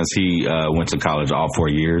 Especially since he went to college all 4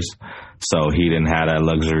 years. So he didn't have that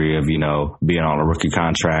luxury of, being on a rookie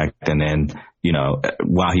contract. And then,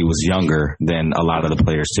 while he was younger than a lot of the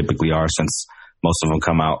players typically are, since most of them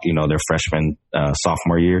come out, their freshman,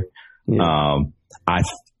 sophomore year. Yeah.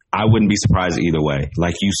 I wouldn't be surprised either way.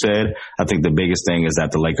 Like you said, I think the biggest thing is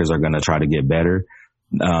that the Lakers are going to try to get better.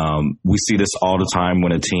 We see this all the time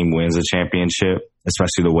when a team wins a championship,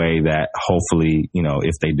 especially the way that hopefully,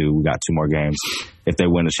 if they do, we got 2 more games. If they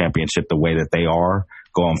win a championship the way that they are,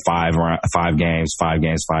 going 5 games,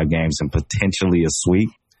 and potentially a sweep,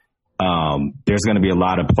 there's going to be a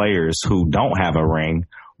lot of players who don't have a ring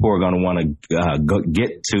who are going to want to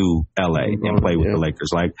get to LA and play with the Lakers.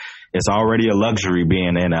 It's already a luxury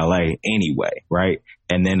being in LA anyway, right?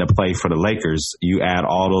 And then to play for the Lakers, you add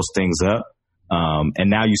all those things up. And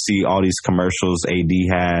now you see all these commercials AD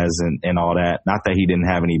has and all that. Not that he didn't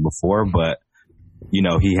have any before, but,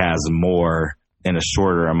 he has more in a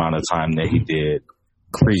shorter amount of time than he did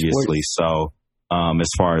previously. So, as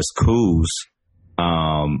far as Kuz,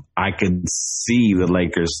 I could see the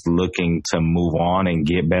Lakers looking to move on and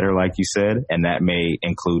get better, like you said, and that may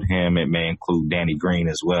include him. It may include Danny Green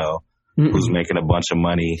as well, who's making a bunch of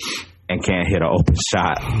money and can't hit an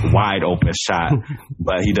wide open shot,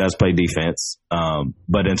 but he does play defense.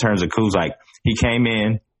 But in terms of Kuz, he came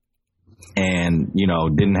in and,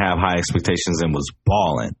 didn't have high expectations and was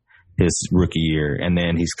balling his rookie year. And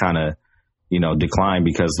then he's kind of, declined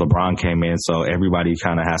because LeBron came in. So everybody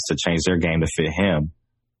kind of has to change their game to fit him.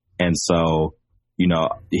 And so,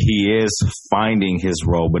 he is finding his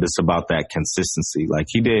role, but it's about that consistency.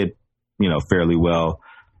 He did, fairly well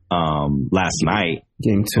last night.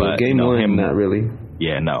 Game 2. But, Game 1, not really.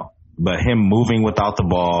 Yeah, no. But him moving without the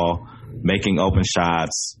ball, making open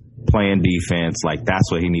shots, playing defense,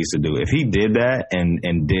 that's what he needs to do. If he did that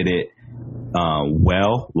and did it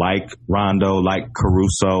well, like Rondo, like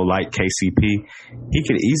Caruso, like KCP, he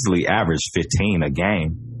could easily average 15 a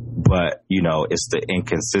game. But, it's the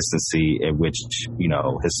inconsistency in which,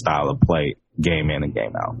 his style of play, game in and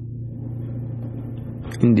game out.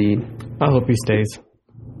 Indeed. I hope he stays.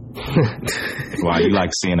 Wow, you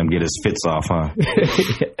like seeing him get his fits off, huh?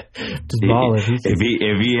 Just balling. If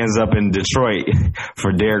he ends up in Detroit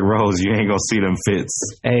for Derrick Rose, you ain't gonna see them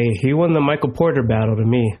fits. Hey, he won the Michael Porter battle to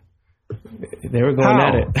me. They were going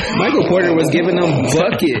at it. Michael Porter was giving them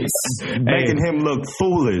buckets, making him look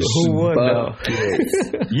foolish. Who won though?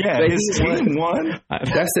 Yeah, his team won.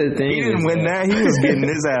 That's the thing. He didn't win that. He was getting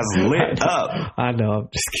his ass lit up. I know. I'm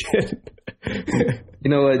just kidding. You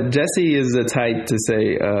know what? Jesse is the type to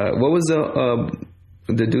say, what was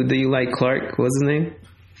the dude that you like, Clark? What was his name?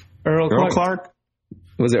 Earl Clark?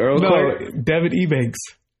 Was it Earl Clark? Devin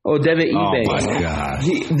Ebanks. Oh, Devin Ebanks. Oh, my God.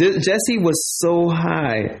 Jesse was so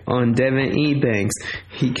high on Devin Ebanks.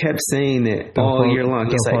 He kept saying it all year long.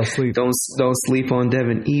 He's like, don't sleep on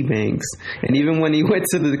Devin Ebanks. And even when he went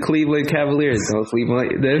to the Cleveland Cavaliers, don't sleep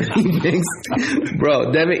on Devin Ebanks.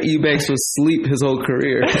 Bro, Devin Ebanks was asleep his whole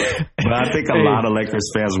career. But I think a lot of Lakers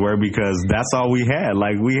fans were, because that's all we had.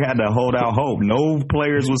 We had to hold out hope. No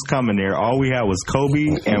players was coming there. All we had was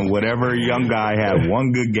Kobe and whatever young guy had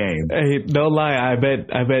one good game. Hey, no lie. I bet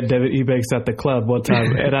met David Ebanks at the club one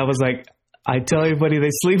time, and I was like, I tell everybody they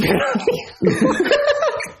sleep here.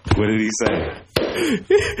 What did he say?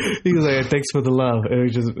 He was like, thanks for the love.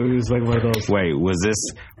 It was like one of those. Wait, was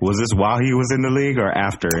this while he was in the league or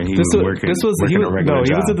after? And he was working a regular job?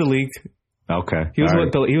 He was in the league. Okay. He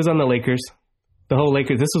was on the Lakers. The whole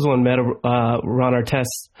Lakers. This was when Ron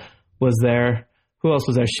Artest was there. Who else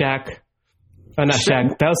was there? Shaq. Not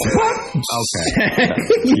Shaq. That was okay.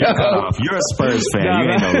 You're a Spurs fan. You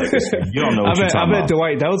ain't no Lakers fan. You don't know what you're talking about.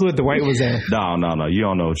 Dwight. That was when Dwight was there. No. You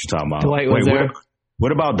don't know what you're talking about. Dwight was there.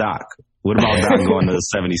 What about Doc? What about Doc going to the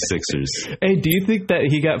 76ers? Hey, do you think that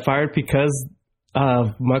he got fired because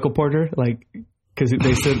of Michael Porter? Like, because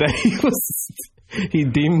they said that he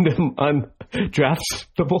deemed him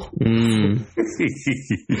undraftable.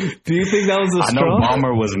 Do you think that was a straw? I know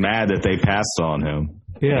Ballmer was mad that they passed on him.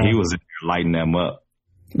 Yeah. He was lighting them up.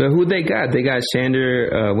 But who they got? They got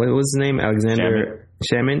Shander, what was his name? Alexander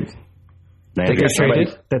Shaman? They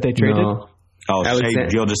traded? No. Oh, Shai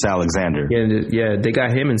Gilgeous-Alexander. Yeah, they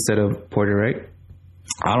got him instead of Porter, right?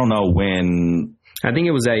 I don't know when. I think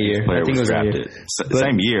it was that year. I think it was drafted. That year.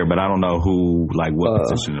 Same year, but I don't know who, like, what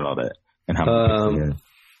position and all that. And how many picks.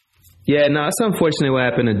 Yeah, no, it's unfortunate what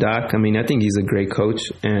happened to Doc. I mean, I think he's a great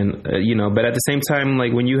coach, and but at the same time,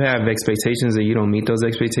 like when you have expectations and you don't meet those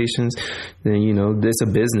expectations, then it's a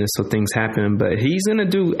business, so things happen. But I think he's gonna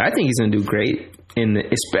do great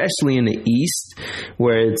especially in the East,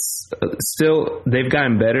 where it's still they've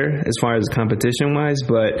gotten better as far as competition wise,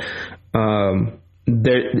 but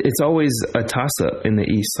it's always a toss-up in the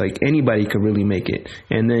East. Like anybody could really make it.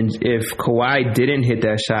 And then if Kawhi didn't hit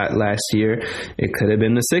that shot last year, it could have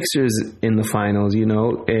been the Sixers in the finals,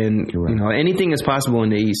 and anything is possible in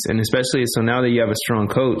the East. And especially so now that you have a strong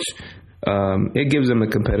coach, it gives him a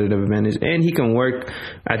competitive advantage. And he can work.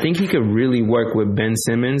 I think he could really work with Ben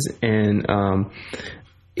Simmons, and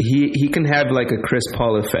he can have like a Chris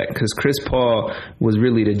Paul effect, because Chris Paul was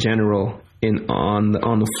really the general on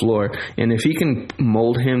the floor, and if he can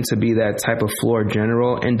mold him to be that type of floor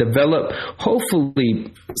general and develop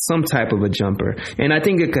hopefully some type of a jumper, and I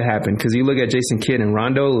think it could happen, because you look at Jason Kidd and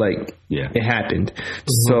Rondo, it happened.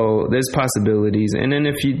 So there's possibilities. And then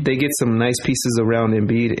if they get some nice pieces around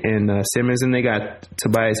Embiid and Simmons, and they got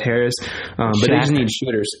Tobias Harris, but they just need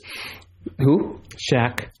shooters. Who?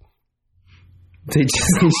 Shaq. They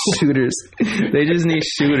just need shooters. They just need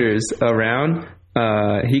shooters around.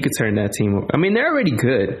 He could turn that team. I mean, they're already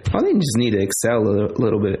good. All they just need to excel a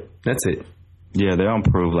little bit. That's it. Yeah, they'll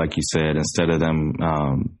improve, like you said. Instead of them,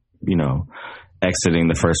 exiting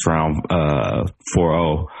the first round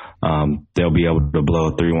 4-0, they'll be able to blow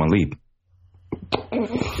a 3-1 lead.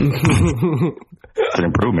 It's an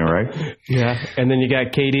improvement, right? Yeah, and then you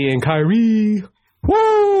got KD and Kyrie.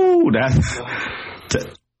 Woo!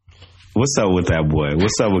 What's up with that boy?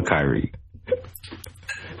 What's up with Kyrie?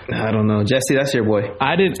 I don't know. Jesse, that's your boy.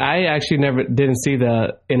 I actually didn't see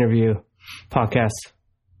the interview podcast.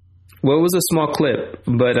 Well, it was a small clip,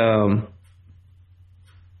 but I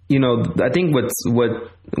think what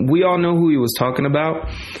we all know who he was talking about,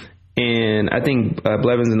 and I think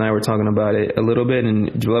Blevins and I were talking about it a little bit,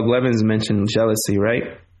 and Blevins mentioned jealousy,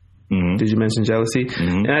 right? Mm-hmm. Did you mention jealousy?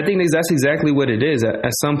 Mm-hmm. And I think that's exactly what it is.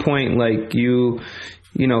 At some point, like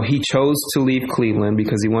he chose to leave Cleveland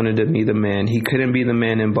because he wanted to be the man. He couldn't be the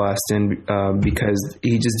man in Boston because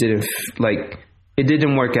he just didn't it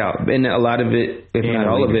didn't work out. And a lot of it, if not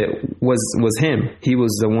all of it, was him. He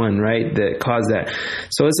was the one, right, that caused that.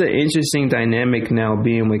 So it's an interesting dynamic now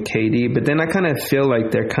being with KD. But then I kind of feel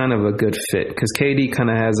like they're kind of a good fit, because KD kind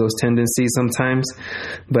of has those tendencies sometimes.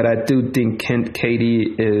 But I do think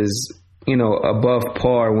KD is, above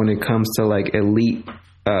par when it comes to like elite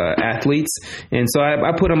athletes, and so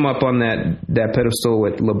I put him up on that pedestal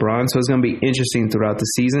with LeBron. So it's going to be interesting throughout the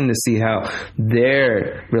season to see how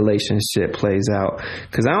their relationship plays out,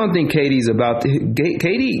 because I don't think KD's about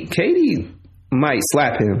KD might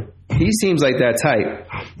slap him. He seems like that type,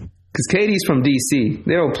 because KD's from DC.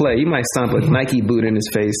 They don't play. He might stomp a Nike boot in his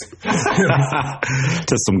face.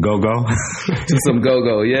 To some go-go. To some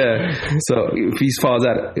go-go, yeah. So if he falls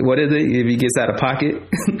out, what is it? If he gets out of pocket.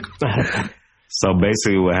 So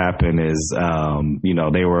basically what happened is,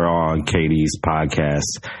 they were on KD's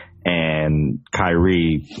podcast, and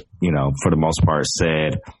Kyrie, for the most part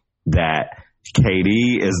said that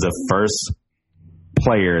KD is the first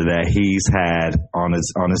player that he's had on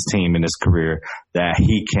his team in his career that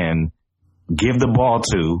he can give the ball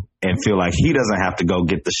to and feel like he doesn't have to go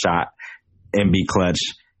get the shot and be clutch.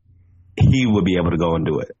 He would be able to go and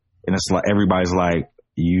do it. And it's like, everybody's like,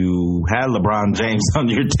 you had LeBron James on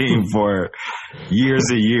your team for years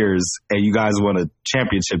and years, and you guys won a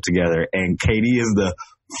championship together, and KD is the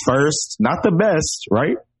first, not the best,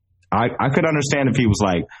 right? I could understand if he was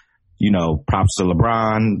like, props to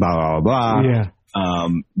LeBron, blah, blah, blah. Yeah.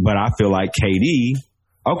 But I feel like KD,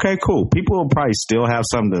 okay, cool. People will probably still have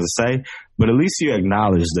something to say, but at least you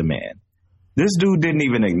acknowledge the man. This dude didn't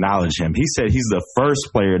even acknowledge him. He said he's the first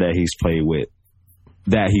player that he's played with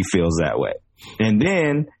that he feels that way. And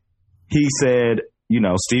then he said,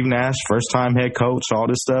 Steve Nash, first time head coach, all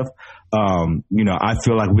this stuff. I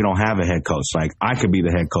feel like we don't have a head coach. Like, I could be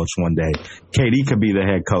the head coach one day. KD could be the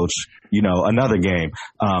head coach, another game.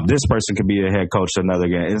 This person could be the head coach another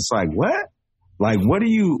game. It's like, what? Like, what are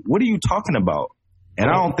you talking about? And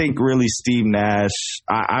I don't think really Steve Nash,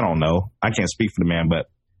 I don't know. I can't speak for the man, but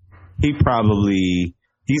he's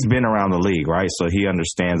been around the league, right? So he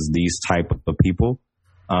understands these type of people.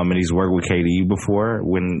 And he's worked with KD before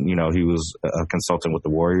when, he was a consultant with the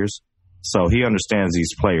Warriors. So he understands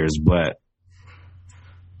these players, but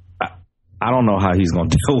I don't know how he's going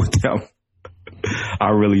to deal with them.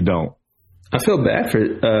 I really don't. I feel bad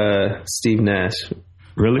for Steve Nash.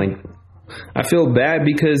 Really? Like, I feel bad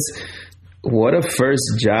because what a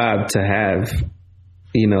first job to have.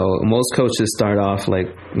 Most coaches start off like,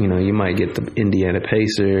 you might get the Indiana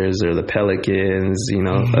Pacers or the Pelicans,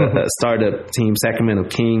 a startup team, Sacramento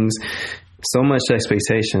Kings. So much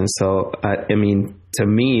expectation. So, I mean, to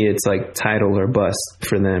me, it's like title or bust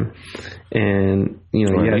for them. And, you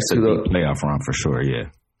have to go playoff run for sure, yeah.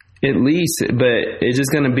 At least, but it's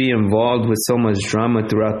just going to be involved with so much drama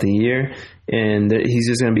throughout the year. And he's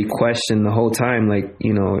just going to be questioned the whole time. Like,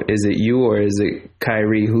 is it you or is it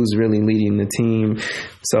Kyrie? Who's really leading the team?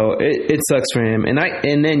 So it sucks for him.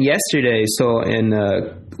 And then yesterday, so in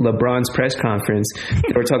LeBron's press conference,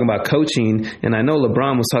 they were talking about coaching. And I know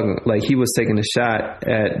LeBron was talking, like he was taking a shot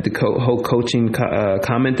at the whole coaching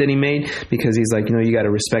comment that he made, because he's like, you got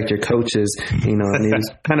to respect your coaches, and he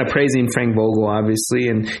was kind of praising Frank Vogel, obviously.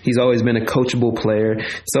 And he's always been a coachable player.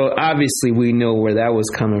 So obviously we know where that was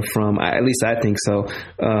coming from. At least I think so.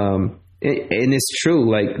 And it's true.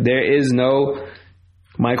 Like, there is no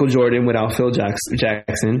Michael Jordan without Phil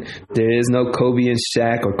Jackson. There is no Kobe and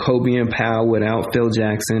Shaq or Kobe and Powell without Phil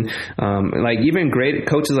Jackson. Like, even great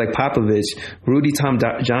coaches like Popovich, Rudy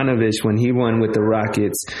Tomjanovich, when he won with the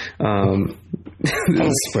Rockets,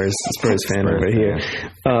 Spurs fan over here.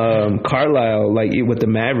 Carlisle, like with the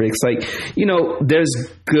Mavericks, like, there's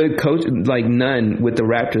good coach, like none with the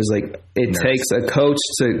Raptors. Like, it takes a coach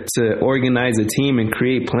to organize a team and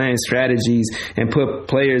create plans, strategies, and put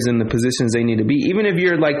players in the positions they need to be. Even if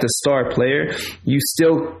you're like the star player, you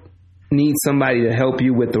still need somebody to help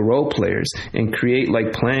you with the role players and create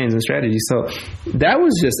like plans and strategies. So that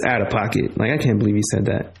was just out of pocket. Like, I can't believe he said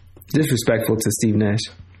that. Disrespectful to Steve Nash.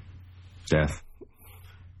 Jeff.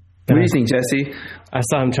 What do you think, Jesse? I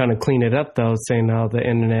saw him trying to clean it up, though, saying how the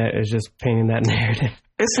internet is just painting that narrative.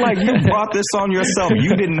 It's like, you brought this on yourself.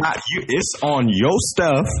 You did not. It's on your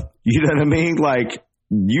stuff. You know what I mean? Like,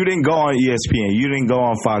 you didn't go on ESPN. You didn't go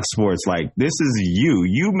on Fox Sports. Like, this is you.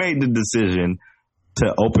 You made the decision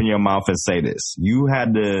to open your mouth and say this. You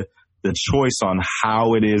had the choice on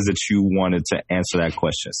how it is that you wanted to answer that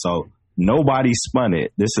question. So nobody spun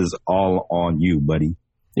it. This is all on you, buddy.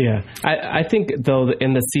 Yeah. I think, though,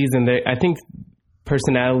 in the season, I think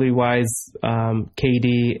personality-wise,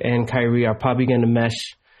 KD and Kyrie are probably going to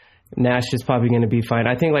mesh. Nash is probably going to be fine.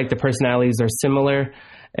 I think, like, the personalities are similar,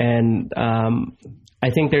 and I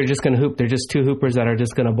think they're just going to hoop. They're just two hoopers that are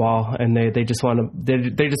just going to ball, and they just want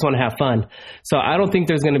to have fun. So I don't think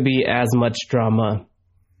there's going to be as much drama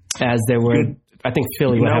as there were. I think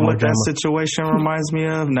Philly would have more drama. You know what that situation reminds me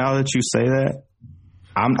of? Now that you say that,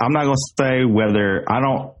 I'm not going to say whether I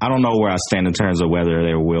don't know where I stand in terms of whether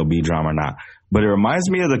there will be drama or not, but it reminds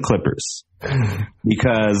me of the Clippers,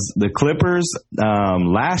 because the Clippers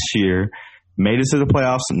last year made it to the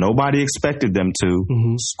playoffs. Nobody expected them to.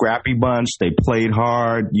 Mm-hmm. Scrappy bunch. They played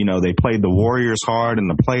hard. They played the Warriors hard in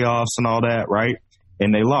the playoffs and all that, right?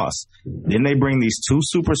 And they lost. Then they bring these two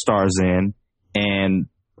superstars in, and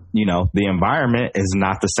the environment is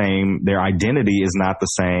not the same. Their identity is not the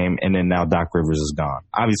same. And then now Doc Rivers is gone.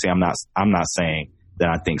 Obviously, I'm not saying that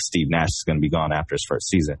I think Steve Nash is going to be gone after his first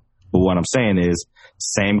season. But what I'm saying is,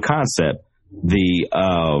 same concept.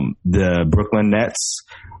 The Brooklyn Nets,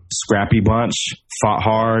 scrappy bunch, fought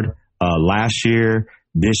hard last year.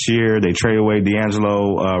 This year, they trade away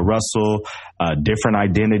D'Angelo Russell, different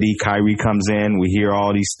identity. Kyrie comes in. We hear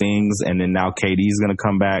all these things. And then now KD's going to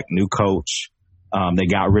come back, new coach. They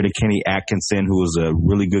got rid of Kenny Atkinson, who was a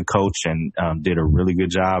really good coach and did a really good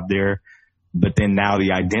job there. But then now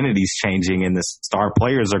the identity's changing and the star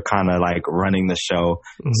players are kind of like running the show.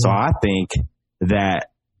 Mm-hmm. So I think that,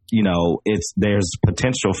 there's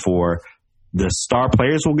potential for the star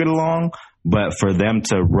players will get along, but for them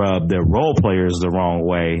to rub their role players the wrong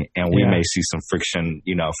way, and we may see some friction,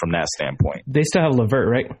 from that standpoint. They still have LeVert,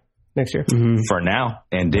 right? Next year? Mm-hmm. For now.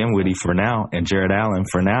 And Dinwiddie for now. And Jared Allen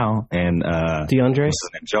for now. And DeAndre?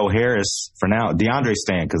 And Joe Harris for now. DeAndre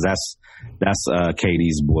staying because that's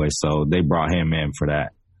KD's boy. So they brought him in for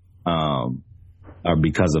that. Or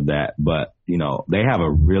because of that. But, they have a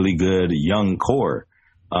really good young core.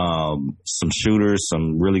 Some shooters,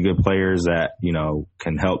 some really good players that,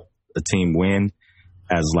 can help the team win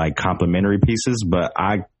as like complementary pieces. But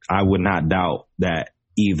I would not doubt that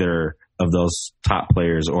either of those top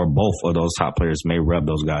players or both of those top players may rub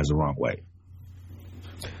those guys the wrong way.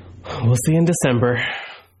 We'll see in December.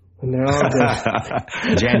 And they're all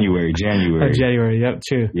good. January. January, yep,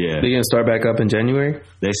 true. Yeah. They're going to start back up in January?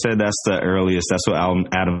 They said that's the earliest. That's what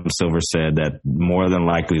Adam Silver said, that more than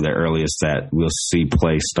likely the earliest that we'll see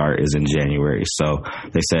play start is in January. So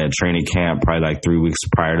they said training camp probably like 3 weeks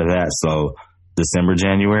prior to that. So December,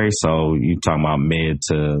 January. So you talking about mid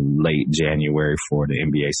to late January for the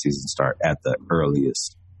NBA season start at the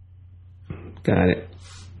earliest. Got it.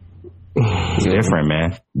 It's different,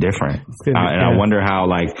 man. Different. And I wonder how,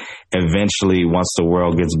 like, eventually once the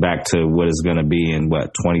world gets back to what it's going to be in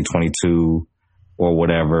 2022 or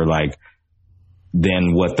whatever, like,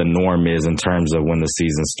 then what the norm is in terms of when the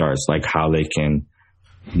season starts, like how they can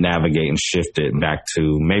navigate and shift it back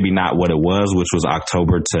to maybe not what it was, which was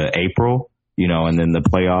October to April, and then the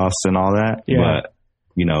playoffs and all that. Yeah. But,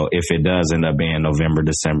 if it does end up being November,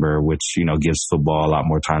 December, which, gives football a lot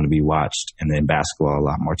more time to be watched, and then basketball a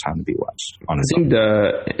lot more time to be watched. I think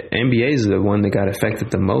the NBA is the one that got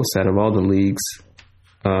affected the most out of all the leagues,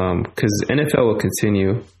 because NFL will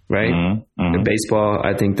continue, right? Mm-hmm. Mm-hmm. The baseball,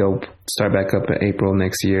 I think they'll start back up in April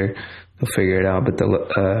next year. They'll figure it out. But the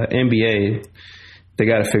NBA, they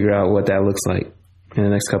got to figure out what that looks like in the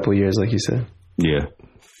next couple of years, like you said. Yeah.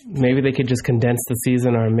 Maybe they could just condense the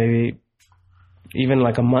season, or maybe even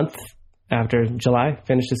like a month after July,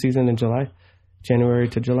 finish the season in July, January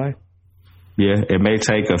to July. Yeah, it may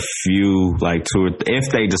take a few, like if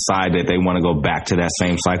they decide that they want to go back to that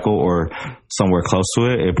same cycle or somewhere close to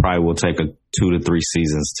it, it probably will take 2 to 3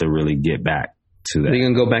 seasons to really get back to that. Are they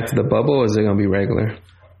going to go back to the bubble, or is it going to be regular?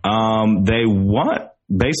 They want,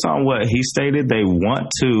 based on what he stated, they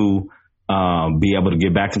want to be able to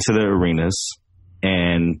get back into the arenas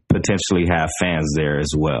and potentially have fans there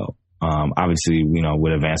as well. Obviously,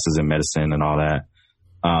 with advances in medicine and all that,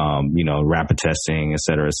 rapid testing, et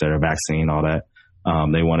cetera, vaccine, all that,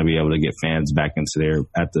 they want to be able to get fans back into there.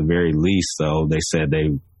 At the very least, though, they said they,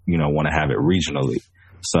 want to have it regionally.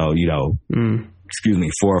 So, 4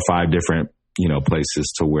 or 5 different,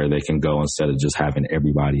 places to where they can go instead of just having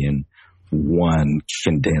everybody in one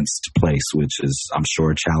condensed place, which is, I'm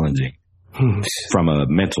sure, challenging from a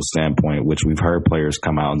mental standpoint, which we've heard players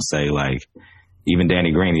come out and say, like, even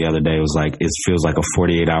Danny Green the other day was like, it feels like a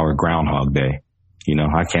 48-hour Groundhog Day.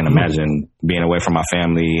 I can't imagine being away from my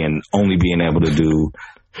family and only being able to do,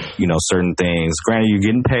 certain things. Granted, you're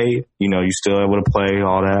getting paid, you're still able to play,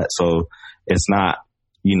 all that. So it's not,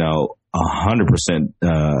 100%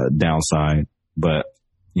 downside, but,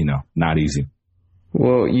 not easy.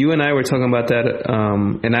 Well, you and I were talking about that,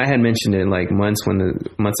 and I had mentioned it like months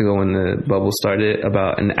ago when the bubble started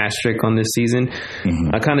about an asterisk on this season.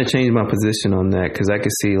 Mm-hmm. I kind of changed my position on that because I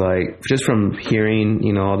could see, like, just from hearing,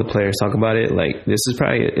 all the players talk about it, like, this is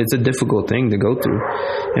it's a difficult thing to go through.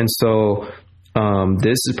 And so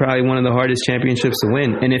this is probably one of the hardest championships to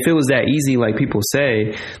win. And if it was that easy, like people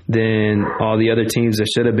say, then all the other teams that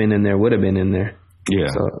should have been in there would have been in there. Yeah.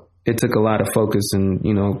 So it took a lot of focus and,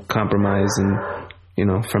 compromise and,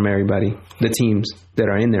 from everybody, the teams that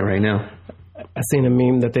are in there right now. I seen a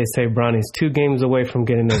meme that they say Bronny's 2 games away from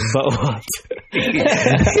getting his butt whopped. Yeah,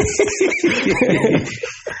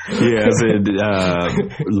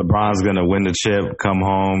 LeBron's gonna win the chip, come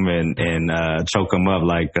home and choke him up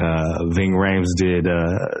like Ving Rhames did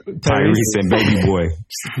Tyrese and Baby Boy.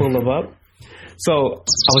 Just pull him up. So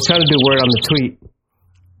I was trying to do word on the tweet,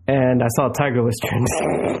 and I saw Tiger was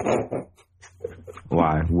trending.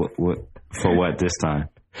 Why? What? For what this time?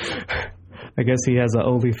 I guess he has an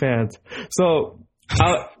OnlyFans. So,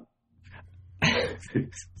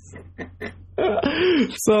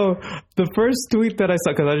 so the first tweet that I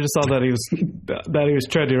saw, because I just saw that he was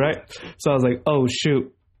trending, right? So I was like, oh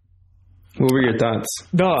shoot. What were your thoughts?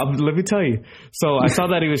 No, let me tell you. So I saw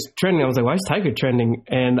that he was trending. I was like, why is Tiger trending?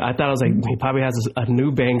 And I thought, I was like, he probably has a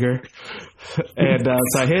new banger. And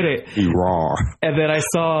so I hit it. He raw. And then I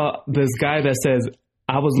saw this guy that says,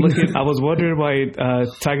 I was wondering why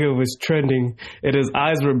Tiger was trending and his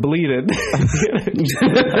eyes were bleeding. I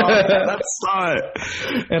saw it.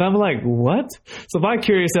 And I'm like, what? So my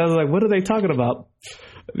curious, I was like, what are they talking about?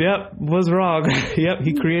 Yep, was wrong. Yep,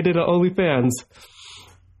 he created an OnlyFans.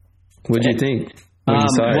 What'd you think when you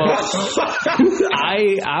saw it?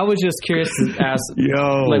 I was just curious to ask.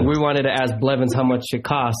 Like we wanted to ask Blevins how much it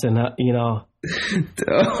costs, and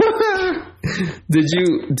Did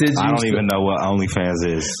you? I don't even know what OnlyFans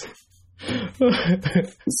is.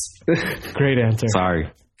 Great answer.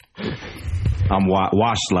 Sorry. I'm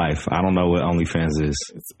Watch Life. I don't know what OnlyFans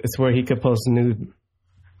is. It's where he could post nude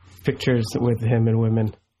pictures with him and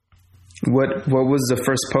women. What was the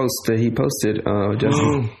first post that he posted,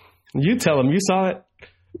 Justin? You tell him. You saw it.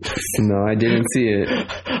 No, I didn't see it.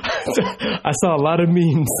 I saw a lot of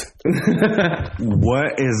memes.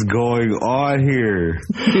 What is going on here?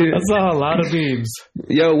 I saw a lot of memes.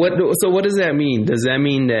 Yo, so what does that mean? Does that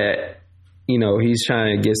mean that, he's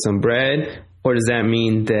trying to get some bread? Or does that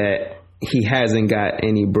mean that he hasn't got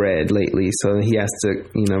any bread lately, so he has to,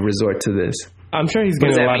 resort to this? I'm sure he's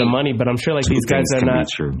getting a lot of money, but I'm sure these guys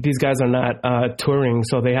are not touring,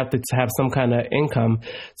 so they have to have some kind of income.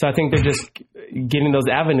 So I think they're just getting those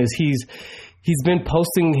avenues. He's been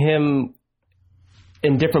posting him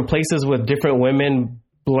in different places with different women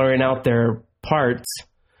blurring out their parts.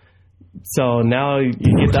 So now you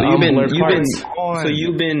get the unblurred parts. So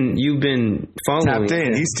you've been following. Tapped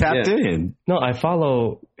in. He's tapped in. No, I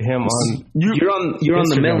follow him on. You're on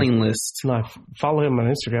the mailing list. No, I follow him on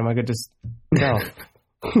Instagram. I could just tell.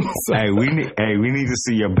 Hey, we need to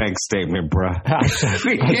see your bank statement, bro. I'll show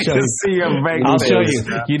you.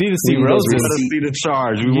 You need to see Rose. We want to see the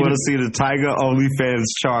charge. We want to see the Tiger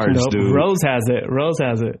OnlyFans charge, dude. Rose has it. Rose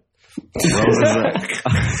is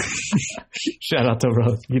shout out to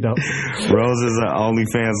Rose. Rose is an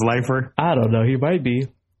OnlyFans lifer. I don't know. He might be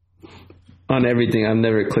on everything. I've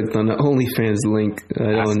never clicked on the OnlyFans link.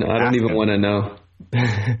 I don't even want to know.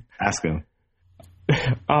 Ask him.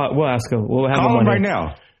 We'll ask him. We'll have Call him right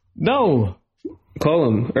now. No. Call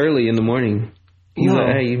him early in the morning.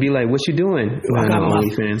 You'd be like, "What you doing?" I got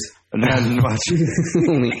OnlyFans.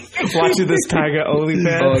 Watching this Tiger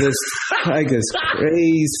OnlyFans. Oh, this Tiger's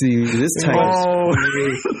crazy. This Tiger's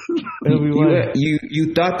crazy.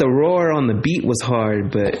 You thought the roar on the beat was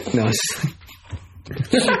hard, but no.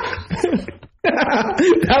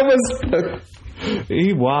 That was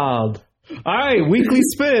he wild. All right, weekly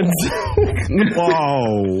spins.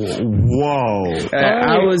 Whoa.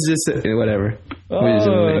 I was just whatever.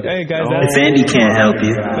 Hey guys, if Andy can't help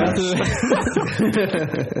you.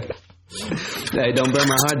 Hey, don't burn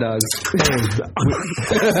my hot dogs.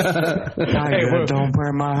 Don't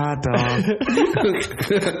burn my hot dog.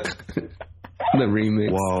 The remix.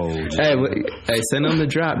 Whoa. Hey, send them the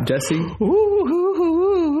drop, Jesse.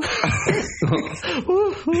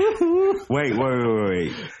 Wait.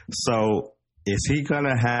 So, is he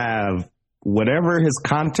gonna have whatever his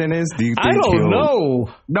content is? Do you think? I don't know.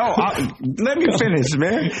 No, let me finish,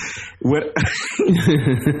 man.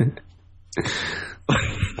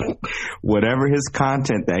 Whatever his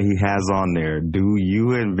content that he has on there, do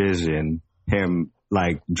you envision him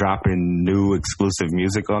like dropping new exclusive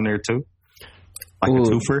music on there too? Like a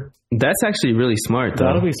twofer? That's actually really smart, though.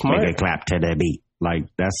 That'll be smart. Make a clap to the beat. Like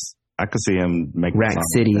I could see him making Rack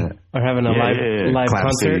City like or having a live Clap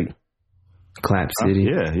concert. City. Clap City.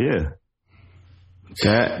 Yeah.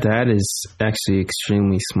 That is actually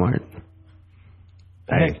extremely smart.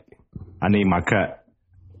 Hey, I need my cut.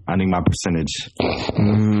 I need my percentage.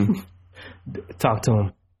 Mm-hmm. Talk to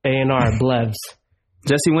him. A&R Blevs.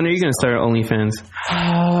 Jesse, when are you going to start OnlyFans?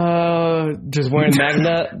 Just wearing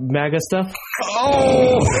MAGA stuff.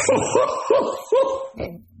 Oh!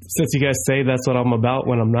 Since you guys say that's what I'm about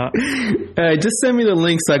when I'm not. Just send me the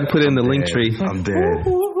link so I can put it in the link tree. I'm dead.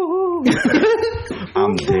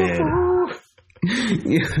 I'm dead.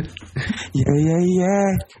 Yeah.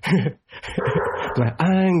 Like,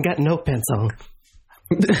 I ain't got no pants on.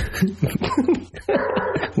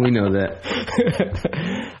 We know that.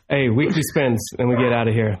 Hey, weekly spins, and we get out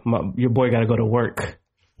of here. Your boy got to go to work.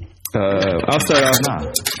 I'll start off.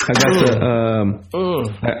 I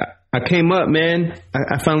got I came up, man.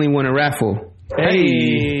 I finally won a raffle.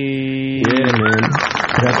 Hey. Yeah, man.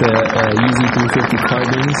 I got the Yeezy 350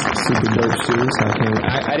 Carbons, super dope shoes.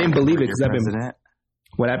 I didn't believe it because I've been.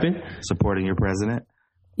 What happened? Supporting your president?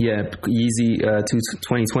 Yeah, Yeezy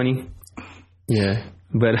 2020. Yeah.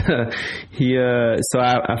 But so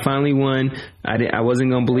I finally won. I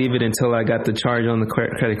wasn't gonna believe it until I got the charge on the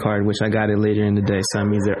credit card, which I got it later in the day. So that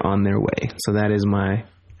means they're on their way. So that is my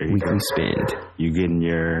Weekly spend. You getting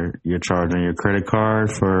your charge on your credit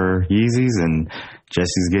card for Yeezys, and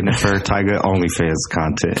Jesse's getting it for Tiger OnlyFans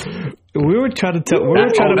content. We were trying to tell.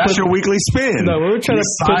 That's your weekly spend. No, we were trying to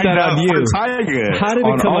put that on you. How did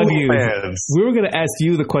it come on you? We were going to ask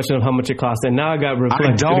you the question of how much it costs, and now I got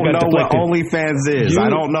reflected. I don't know what OnlyFans is. I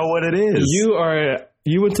don't know what it is.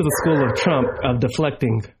 You went to the school of Trump of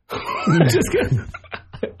deflecting. Just kidding.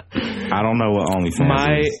 I don't know what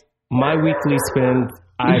OnlyFans is. My weekly spend,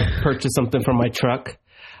 I purchased something for my truck.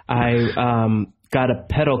 I got a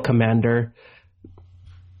pedal commander.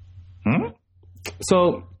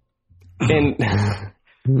 So pretty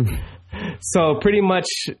much,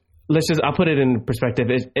 I'll put it in perspective.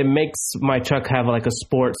 It makes my truck have like a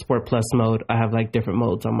sport plus mode. I have like different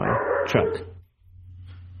modes on my truck.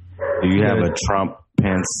 Do you have a Trump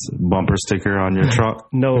Pence bumper sticker on your truck?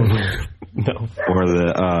 No. Or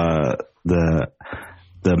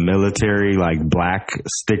the military like black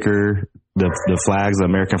sticker, the flags, the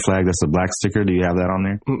American flag, that's a black sticker. Do you have that on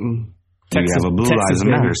there? Mm-mm. Do you have a Blue Lives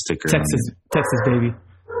Matter sticker? Texas, baby.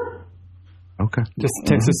 Okay. Just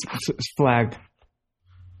Texas flag.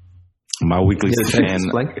 My weekly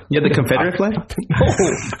spend. You have the Confederate flag?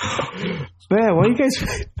 No. Man, why you guys...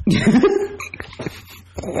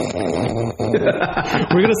 We're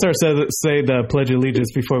gonna start say the Pledge of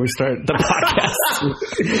Allegiance before we start the podcast.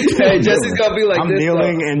 Hey, Jesse's gonna be like, I'm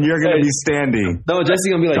kneeling and you're gonna be standing. No, Jesse's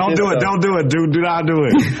gonna be like, don't do it, dude. Do not do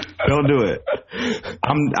it. Don't do it.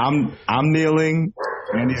 I'm kneeling.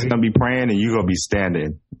 Andy's gonna be praying, and you gonna be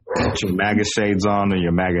standing with your MAGA shades on and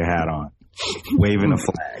your MAGA hat on, waving a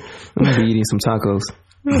flag. I'm gonna be eating some tacos.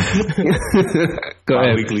 Go ahead.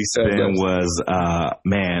 My weekly spend was,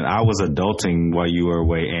 I was adulting while you were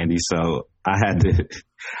away, Andy. So I had to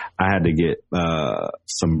get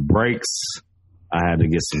some brakes. I had to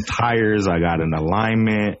get some tires. I got an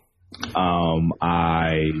alignment.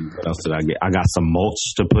 What else did I get? I got some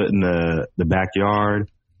mulch to put in the backyard,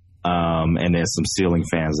 and then some ceiling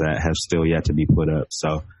fans that have still yet to be put up.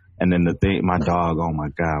 So, and then my dog. Oh my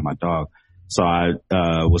God, my dog. So I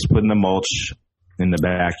was putting the mulch in the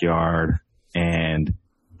backyard, and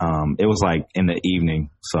it was like in the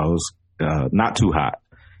evening, so it was not too hot.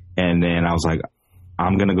 And then I was like,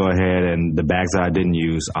 I'm gonna go ahead and the bags that I didn't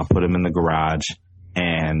use, I'll put them in the garage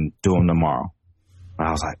and do them tomorrow. And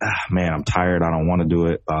I was like, man, I'm tired, I don't want to do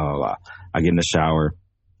it. Blah, blah, blah. I get in the shower,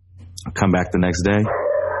 I come back the next day,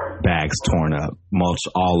 bags torn up, mulch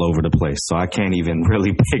all over the place, so I can't even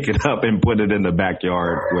really pick it up and put it in the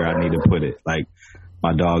backyard where I need to put it. Like,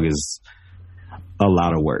 my dog is a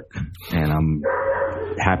lot of work, and I'm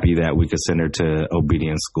happy that we could send her to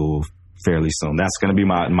obedience school fairly soon. That's going to be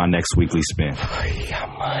my next weekly spend. Yeah,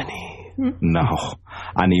 money. No,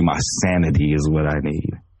 I need my sanity is what I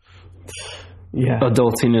need. Yeah.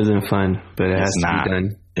 Adulting isn't fun, but it has to be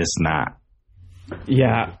done. It's not.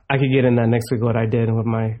 Yeah, I could get in that next week, what I did with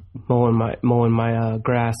my mowing my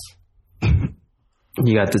grass.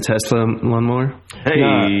 You got the Tesla lawnmower?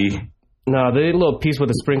 Hey. No, the little piece where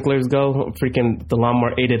the sprinklers go, freaking the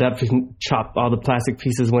lawnmower ate it up, chopped all the plastic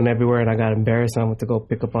pieces, went everywhere, and I got embarrassed. I went to go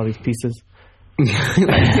pick up all these pieces.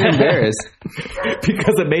 Embarrassed?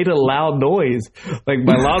 Because it made a loud noise. Like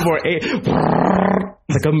my lawnmower ate,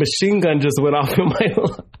 like a machine gun just went off in my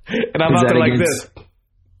lawn. And I'm out there like this.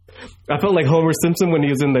 I felt like Homer Simpson when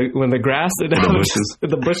he was in the grass and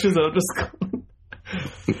the bushes. And I'm just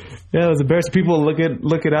yeah, it was embarrassing. People look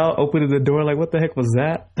it out, opening the door like, what the heck was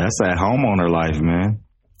that? That's that homeowner life, man.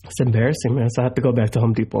 It's embarrassing, man. So I have to go back to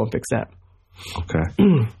Home Depot and fix that. Okay.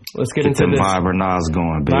 Let's get into this. Vibe or Nas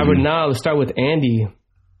going, baby. Vibe or Nas. Let's start with Andy.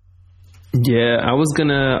 Yeah, I was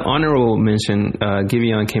gonna honorable mention.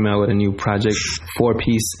 Giveon came out with a new project, four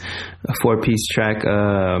piece track,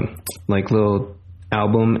 like little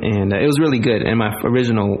album, and it was really good. And my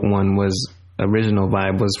original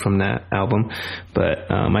vibe was from that album,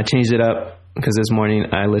 but I changed it up because this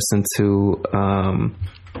morning I listened to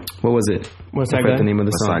what was it? What's that? The name of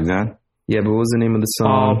the song? Gun? Yeah, but what was the name of the song?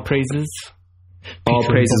 All Praises. All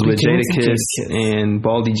Praises with Jadakiss and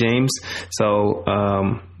Baldy James. So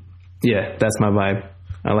yeah, that's my vibe.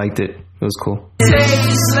 I liked it. It was cool. We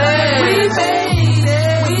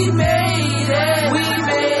made it.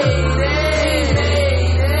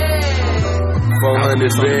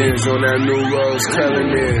 400 bands on that new Rose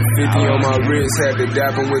Cullinan. 50 on my wrist, had to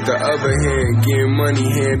dap him with the other hand. Getting money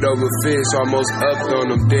hand over fist, almost upped on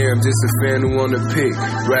them. Damn, just a fan who wanna pick.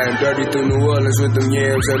 Riding dirty through New Orleans with them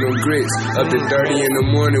yams and them grits. Up to 30 in the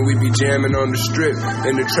morning, we be jamming on the strip.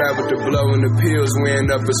 In the trap with the blow and the pills, we end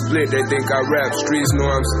up a split. They think I rap, streets know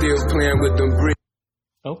I'm still playing with them bricks.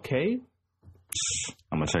 Okay.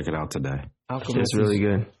 I'm gonna check it out today. Just really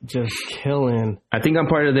good. Just killing. I think I'm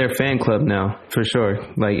part of their fan club now, for sure.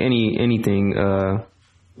 Like anything,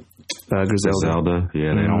 Griselda.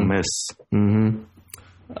 Yeah, they don't miss.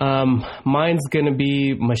 Mine's gonna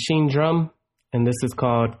be Machine Drum, and this is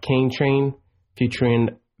called Cane Train,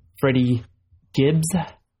 featuring Freddie Gibbs.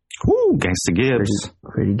 Woo, Gangsta Gibbs.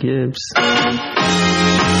 Freddie Gibbs.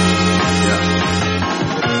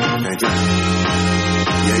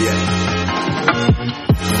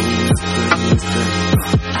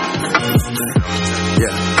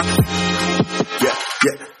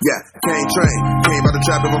 Yeah, Cane Train. Came out the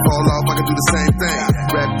trap, if I fall off, I can do the same thing.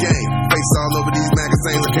 Rap game, face all over these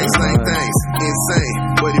magazines, I can't slang things. Insane,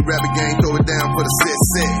 but the rapping game, throw it down for the set.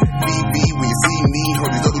 BB, when you see me, hold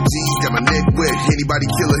these double G's, got my neck wet. Anybody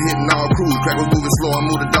killer hitting all crews, crack was moving slow, I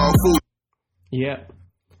move the dog food. Yeah.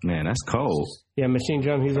 Man, that's cold. Yeah, Machine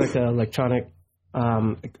Drum, he's like an electronic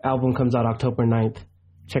album, comes out October 9th.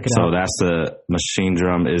 Check it out. So that's the Machine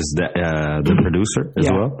Drum is the producer as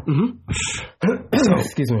well?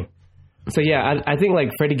 Excuse me. So yeah, I think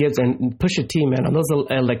like Freddie Gibbs and Pusha T, man, on those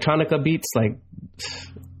electronica beats, like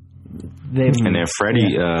and then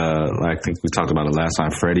Freddie, I think we talked about it last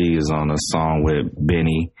time. Freddie is on a song with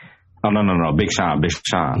Benny. Oh no, Big Sean.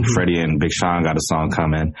 Freddie and Big Sean got a song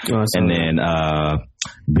coming, and then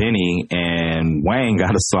Benny and Wayne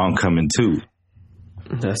got a song coming too.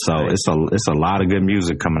 It's a lot of good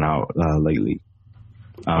music coming out lately.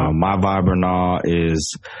 My vibe or nah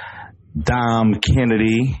is Dom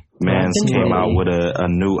Kennedy. Came out with a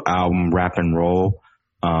new album, Rap and Roll.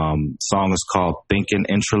 Song is called Thinking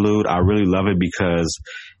Interlude. I really love it because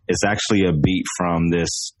it's actually a beat from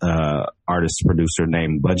this artist producer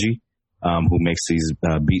named Budgie, who makes these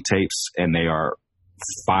beat tapes, and they are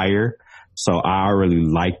fire. So I really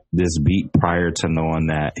liked this beat prior to knowing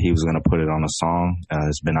that he was going to put it on a song.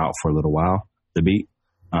 It's been out for a little while, the beat.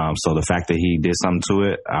 So the fact that he did something to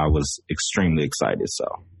it, I was extremely excited.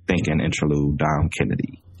 So Thinking Interlude, Dom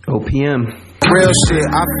Kennedy. OPM. Real shit,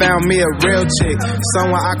 I found me a real chick,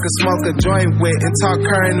 someone I could smoke a joint with and talk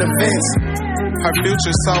current events. Her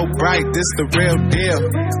future so bright, this the real deal.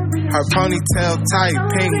 Her ponytail tight,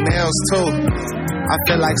 pink nails too. I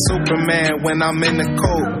feel like Superman when I'm in the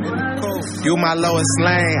coat. You my Lois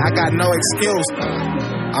Lane, I got no excuse.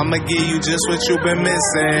 I'ma give you just what you've been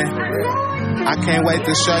missing. I can't wait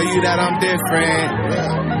to show you that I'm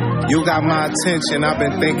different. You got my attention, I've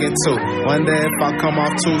been thinking too. Wonder if I come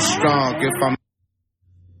off too strong, if I'm...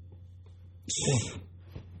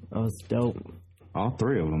 That was dope. All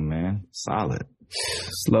three of them, man. Solid.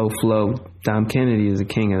 Slow flow. Dom Kennedy is the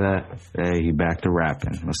king of that. Hey, he back to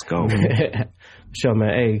rapping. Let's go. Sure,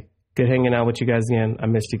 man. Hey, good hanging out with you guys again. I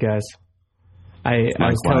missed you guys. I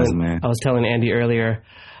was telling Andy earlier,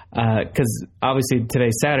 because obviously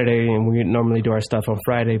today's Saturday and we normally do our stuff on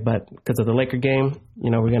Friday, but because of the Laker game,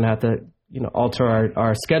 we're going to have to, alter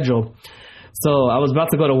our schedule. So I was about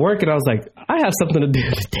to go to work and I was like, I have something to do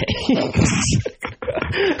today.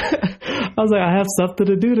 I have something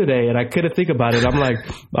to do today. And I couldn't think about it. I'm like,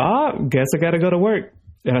 guess I got to go to work.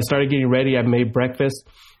 And I started getting ready. I made breakfast.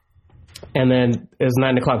 And then it was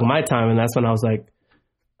 9 o'clock my time. And that's when I was like,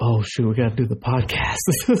 oh, shoot, we got to do the podcast.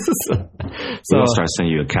 So we'll start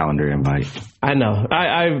sending you a calendar invite. I know.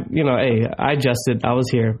 I adjusted. I was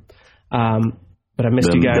here. But I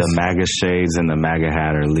missed you guys. The MAGA shades and the MAGA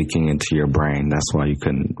hat are leaking into your brain. That's why you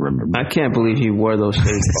couldn't remember. I can't believe he wore those shades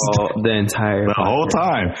the whole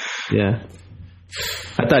time. Yeah.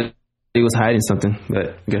 I thought he was hiding something,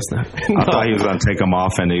 but I guess not. I thought he was going to take them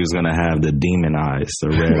off and he was going to have the demon eyes, the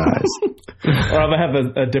red eyes. Or I'm going to have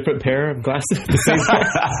a different pair of glasses. The same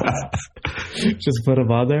pair. Just put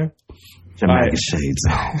them on there. The MAGA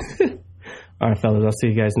shades. All right, fellas, I'll see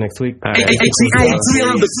you guys next week. If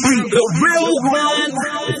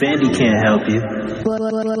Andy can't help you.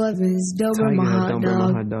 Tiger, don't burn my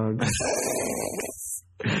hot dog.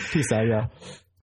 Peace out, y'all.